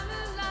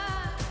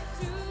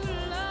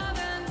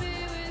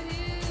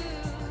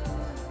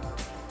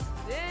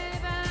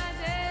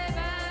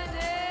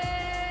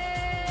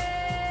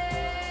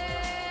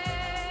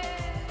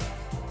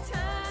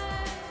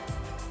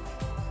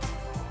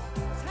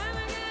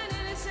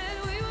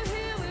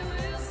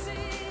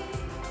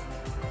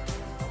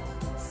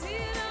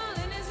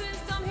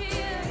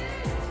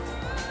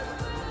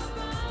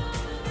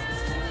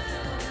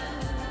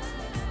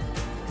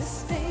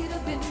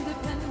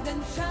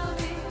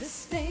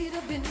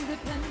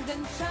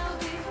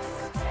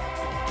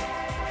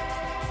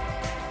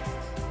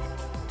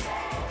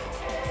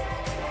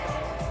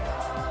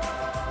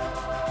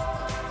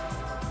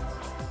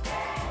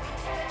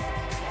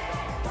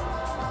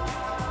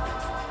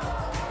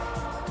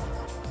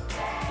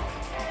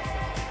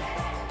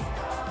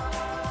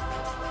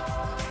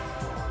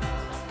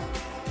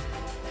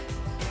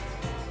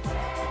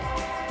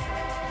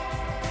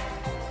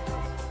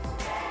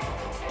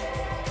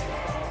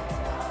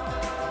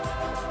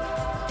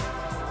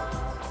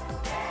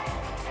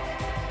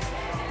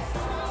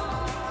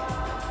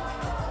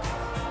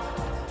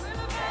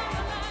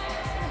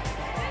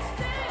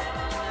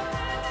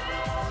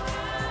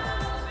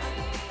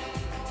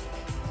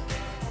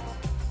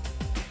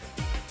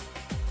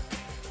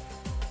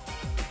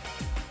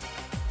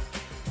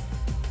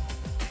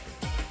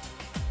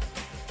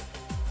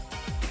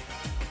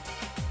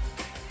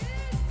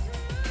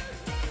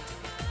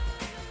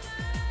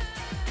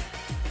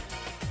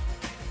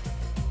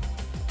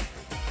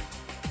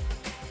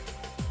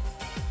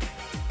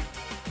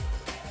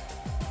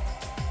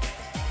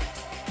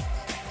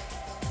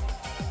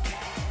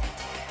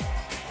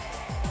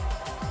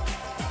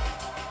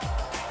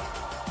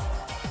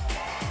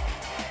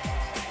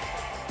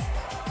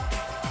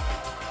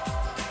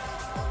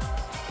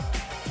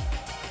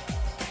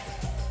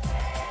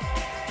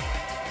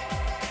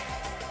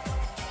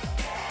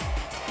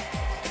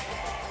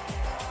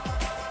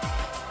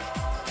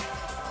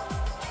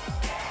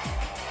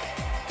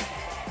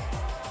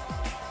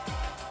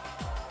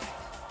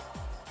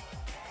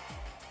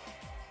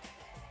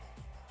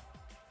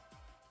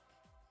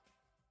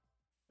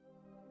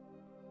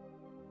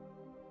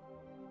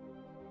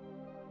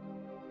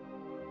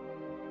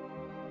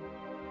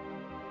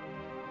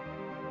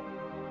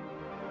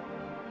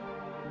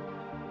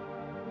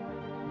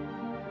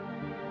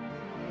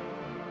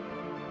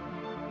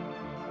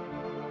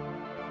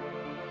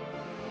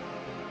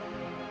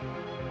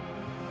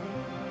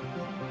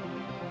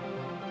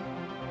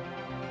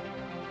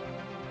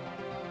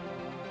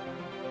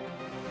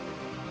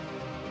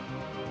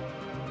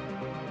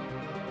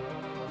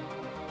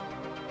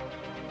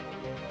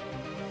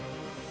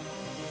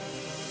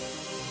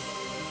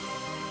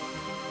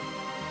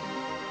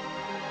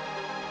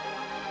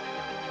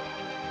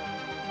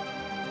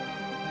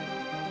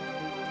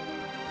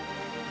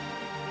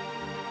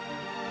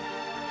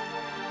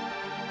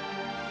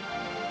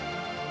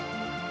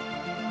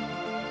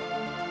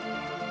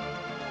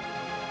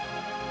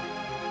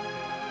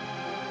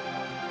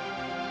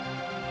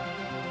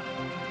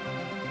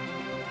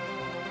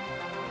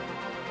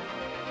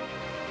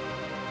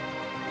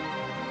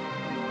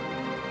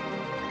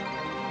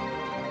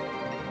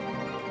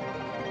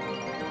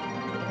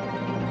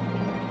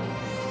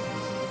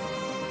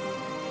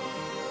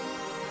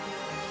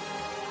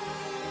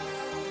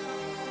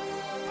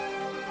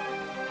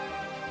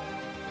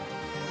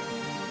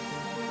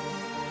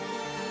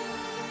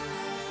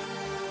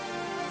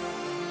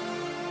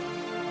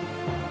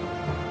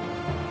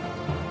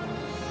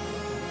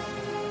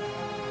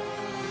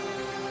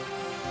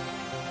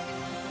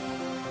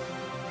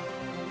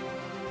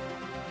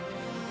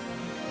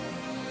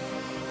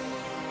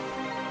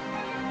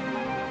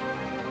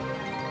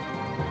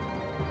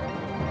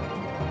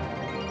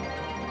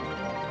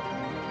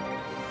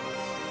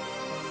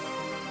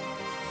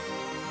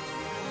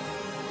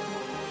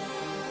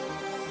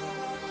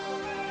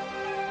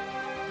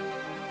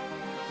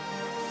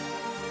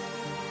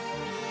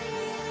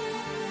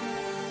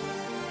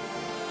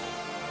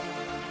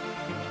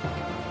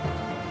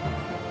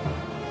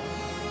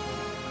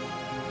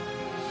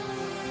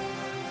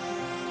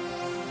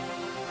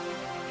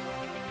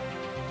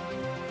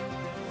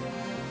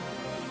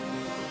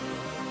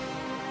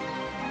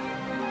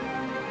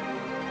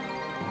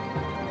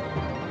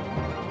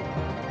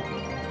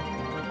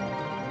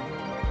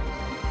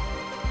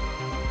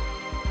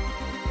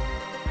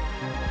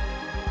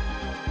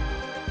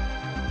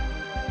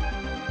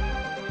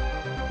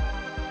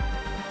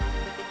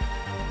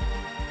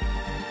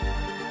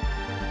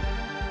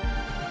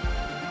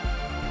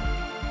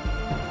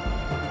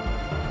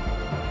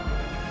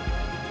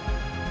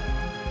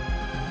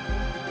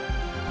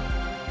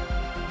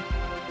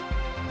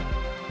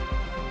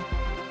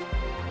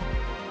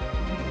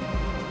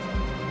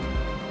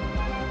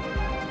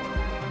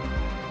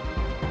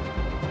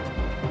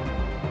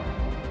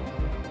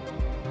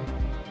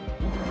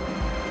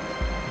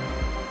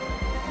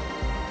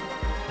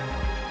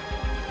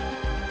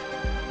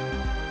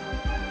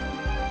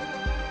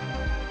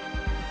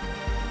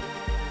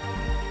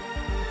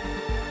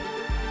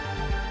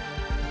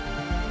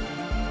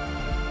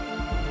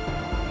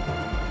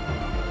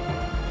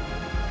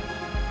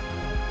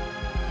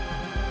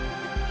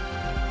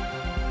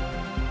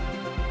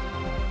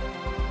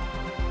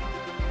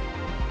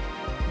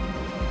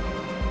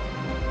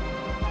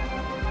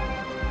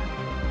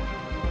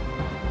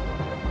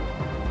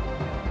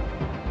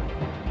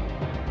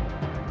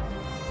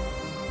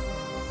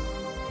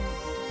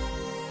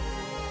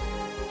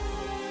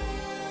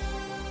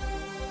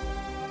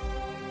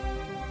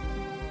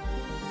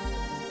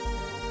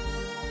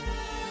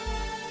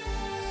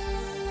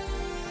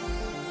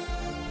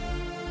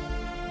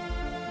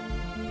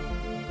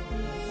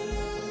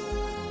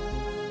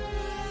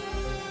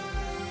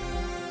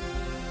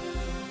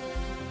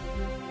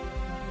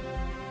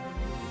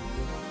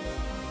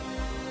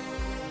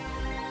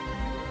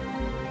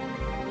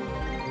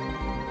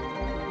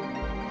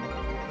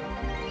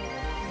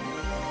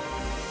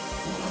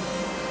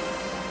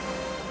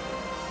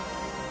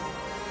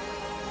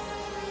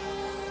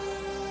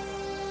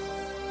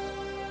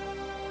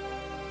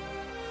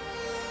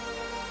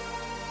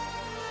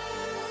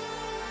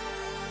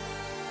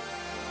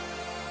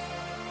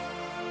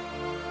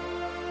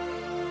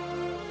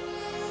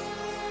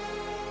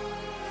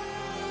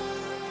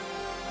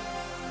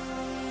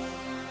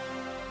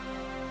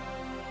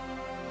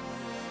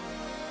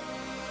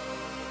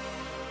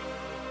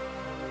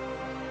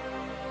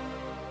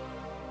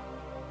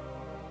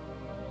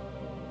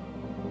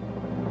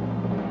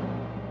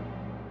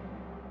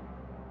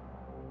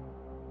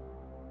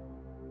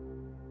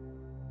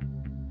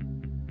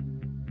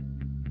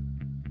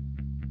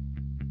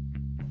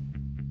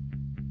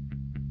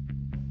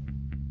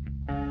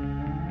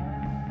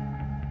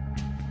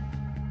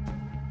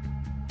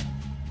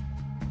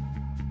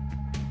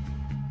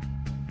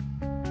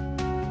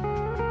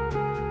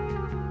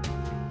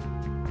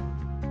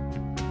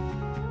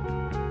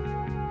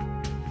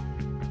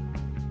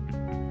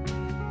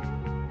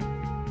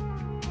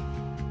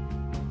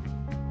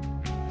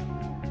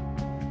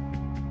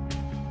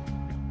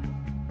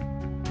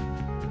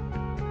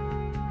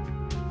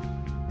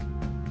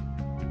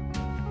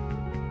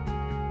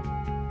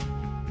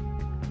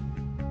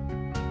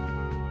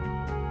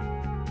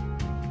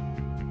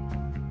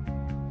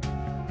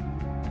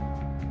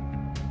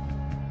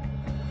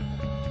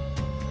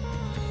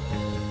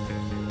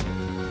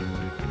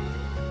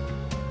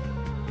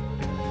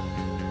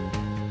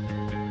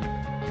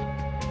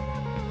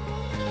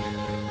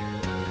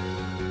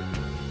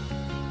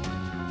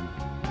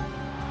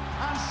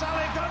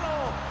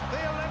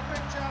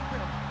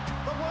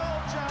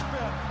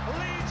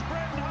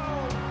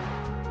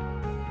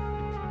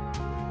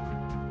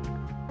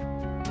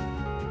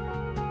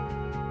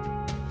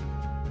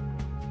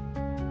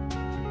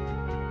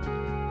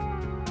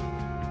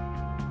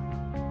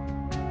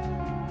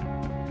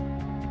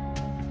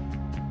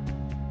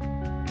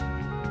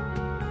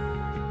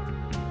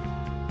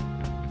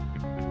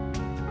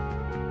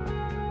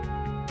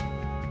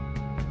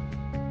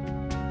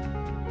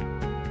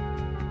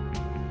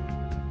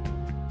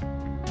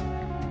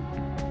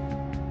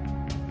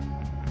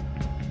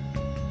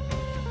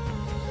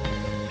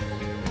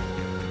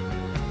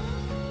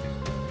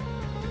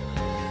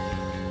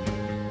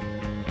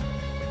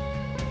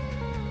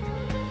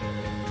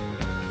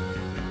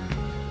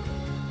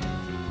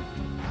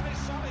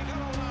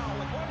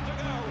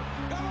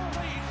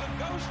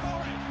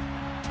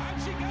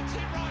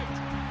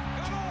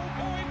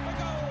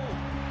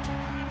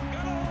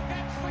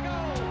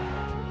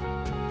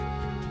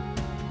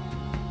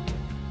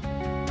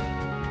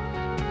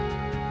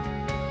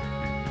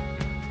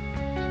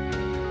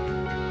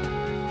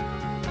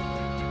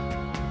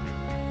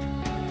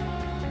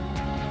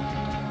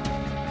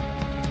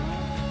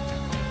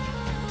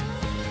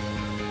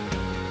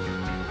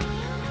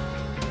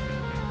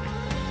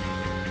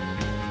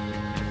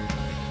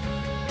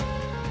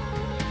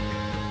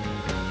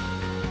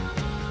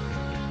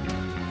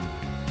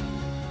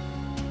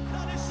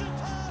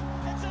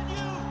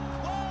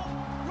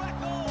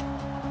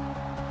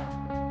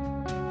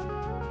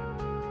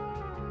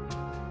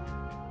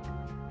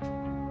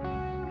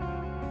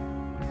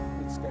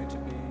going to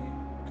be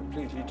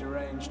completely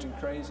deranged and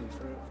crazy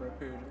for a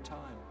period of time.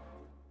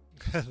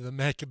 The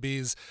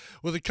Maccabees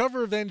with a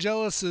cover of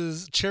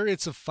Vangelis'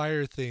 Chariots of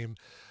Fire theme.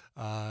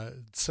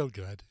 So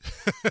good.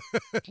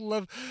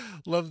 love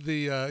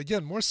the,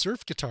 again, more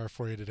surf guitar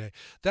for you today.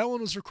 That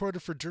one was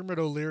recorded for Dermot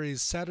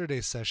O'Leary's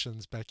Saturday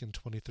Sessions back in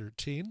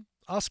 2013.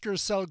 Oscar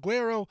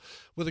Salguero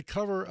with a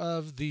cover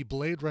of the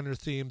Blade Runner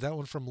theme, that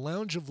one from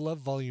Lounge of Love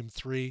Volume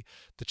 3,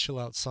 the Chill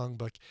Out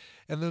Songbook.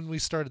 And then we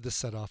started the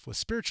set off with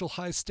Spiritual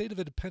High State of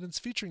Independence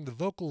featuring the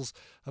vocals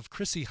of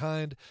Chrissy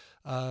Hind,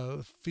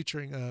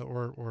 featuring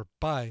or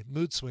by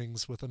Mood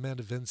Swings with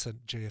Amanda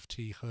Vincent,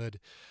 JFT Hood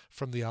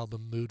from the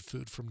album Mood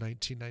Food from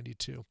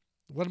 1992.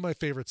 One of my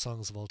favorite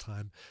songs of all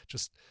time.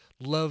 Just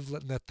love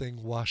letting that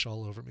thing wash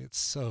all over me. It's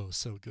so,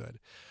 so good.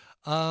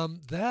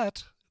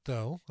 That,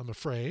 though, I'm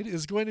afraid,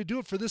 is going to do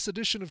it for this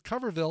edition of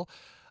Coverville.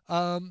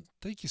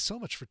 Thank you so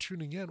much for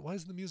tuning in. Why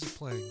isn't the music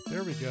playing?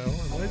 There we go.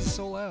 And why is it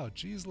so loud?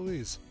 Jeez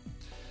Louise.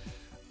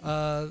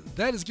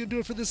 That is going to do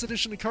it for this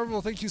edition of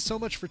Coverville. Thank you so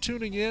much for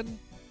tuning in.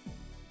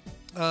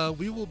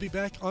 We will be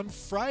back on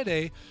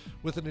Friday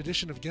with an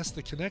edition of Guess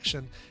the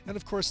Connection, and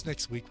of course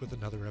next week with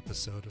another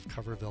episode of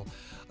Coverville.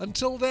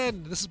 Until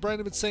then, this is Brian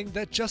Emmett saying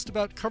that just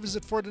about covers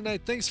it for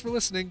tonight. Thanks for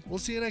listening. We'll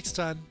see you next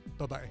time.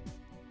 Bye-bye.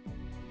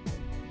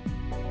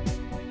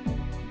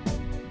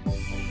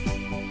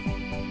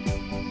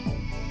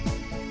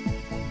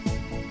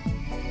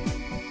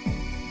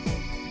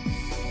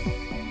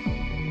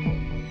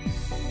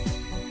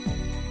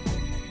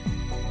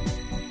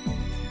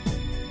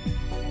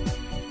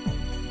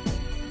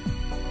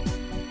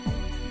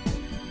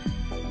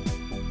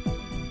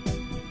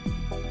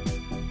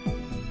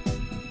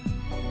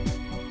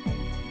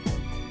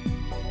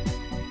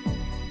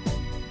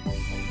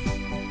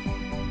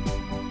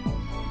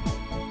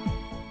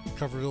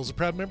 Coverville is a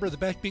proud member of the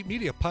Backbeat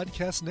Media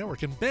Podcast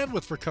Network, and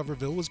bandwidth for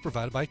Coverville was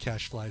provided by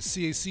Cashfly,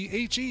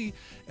 CACHEFLY,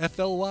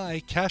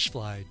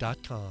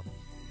 cashfly.com.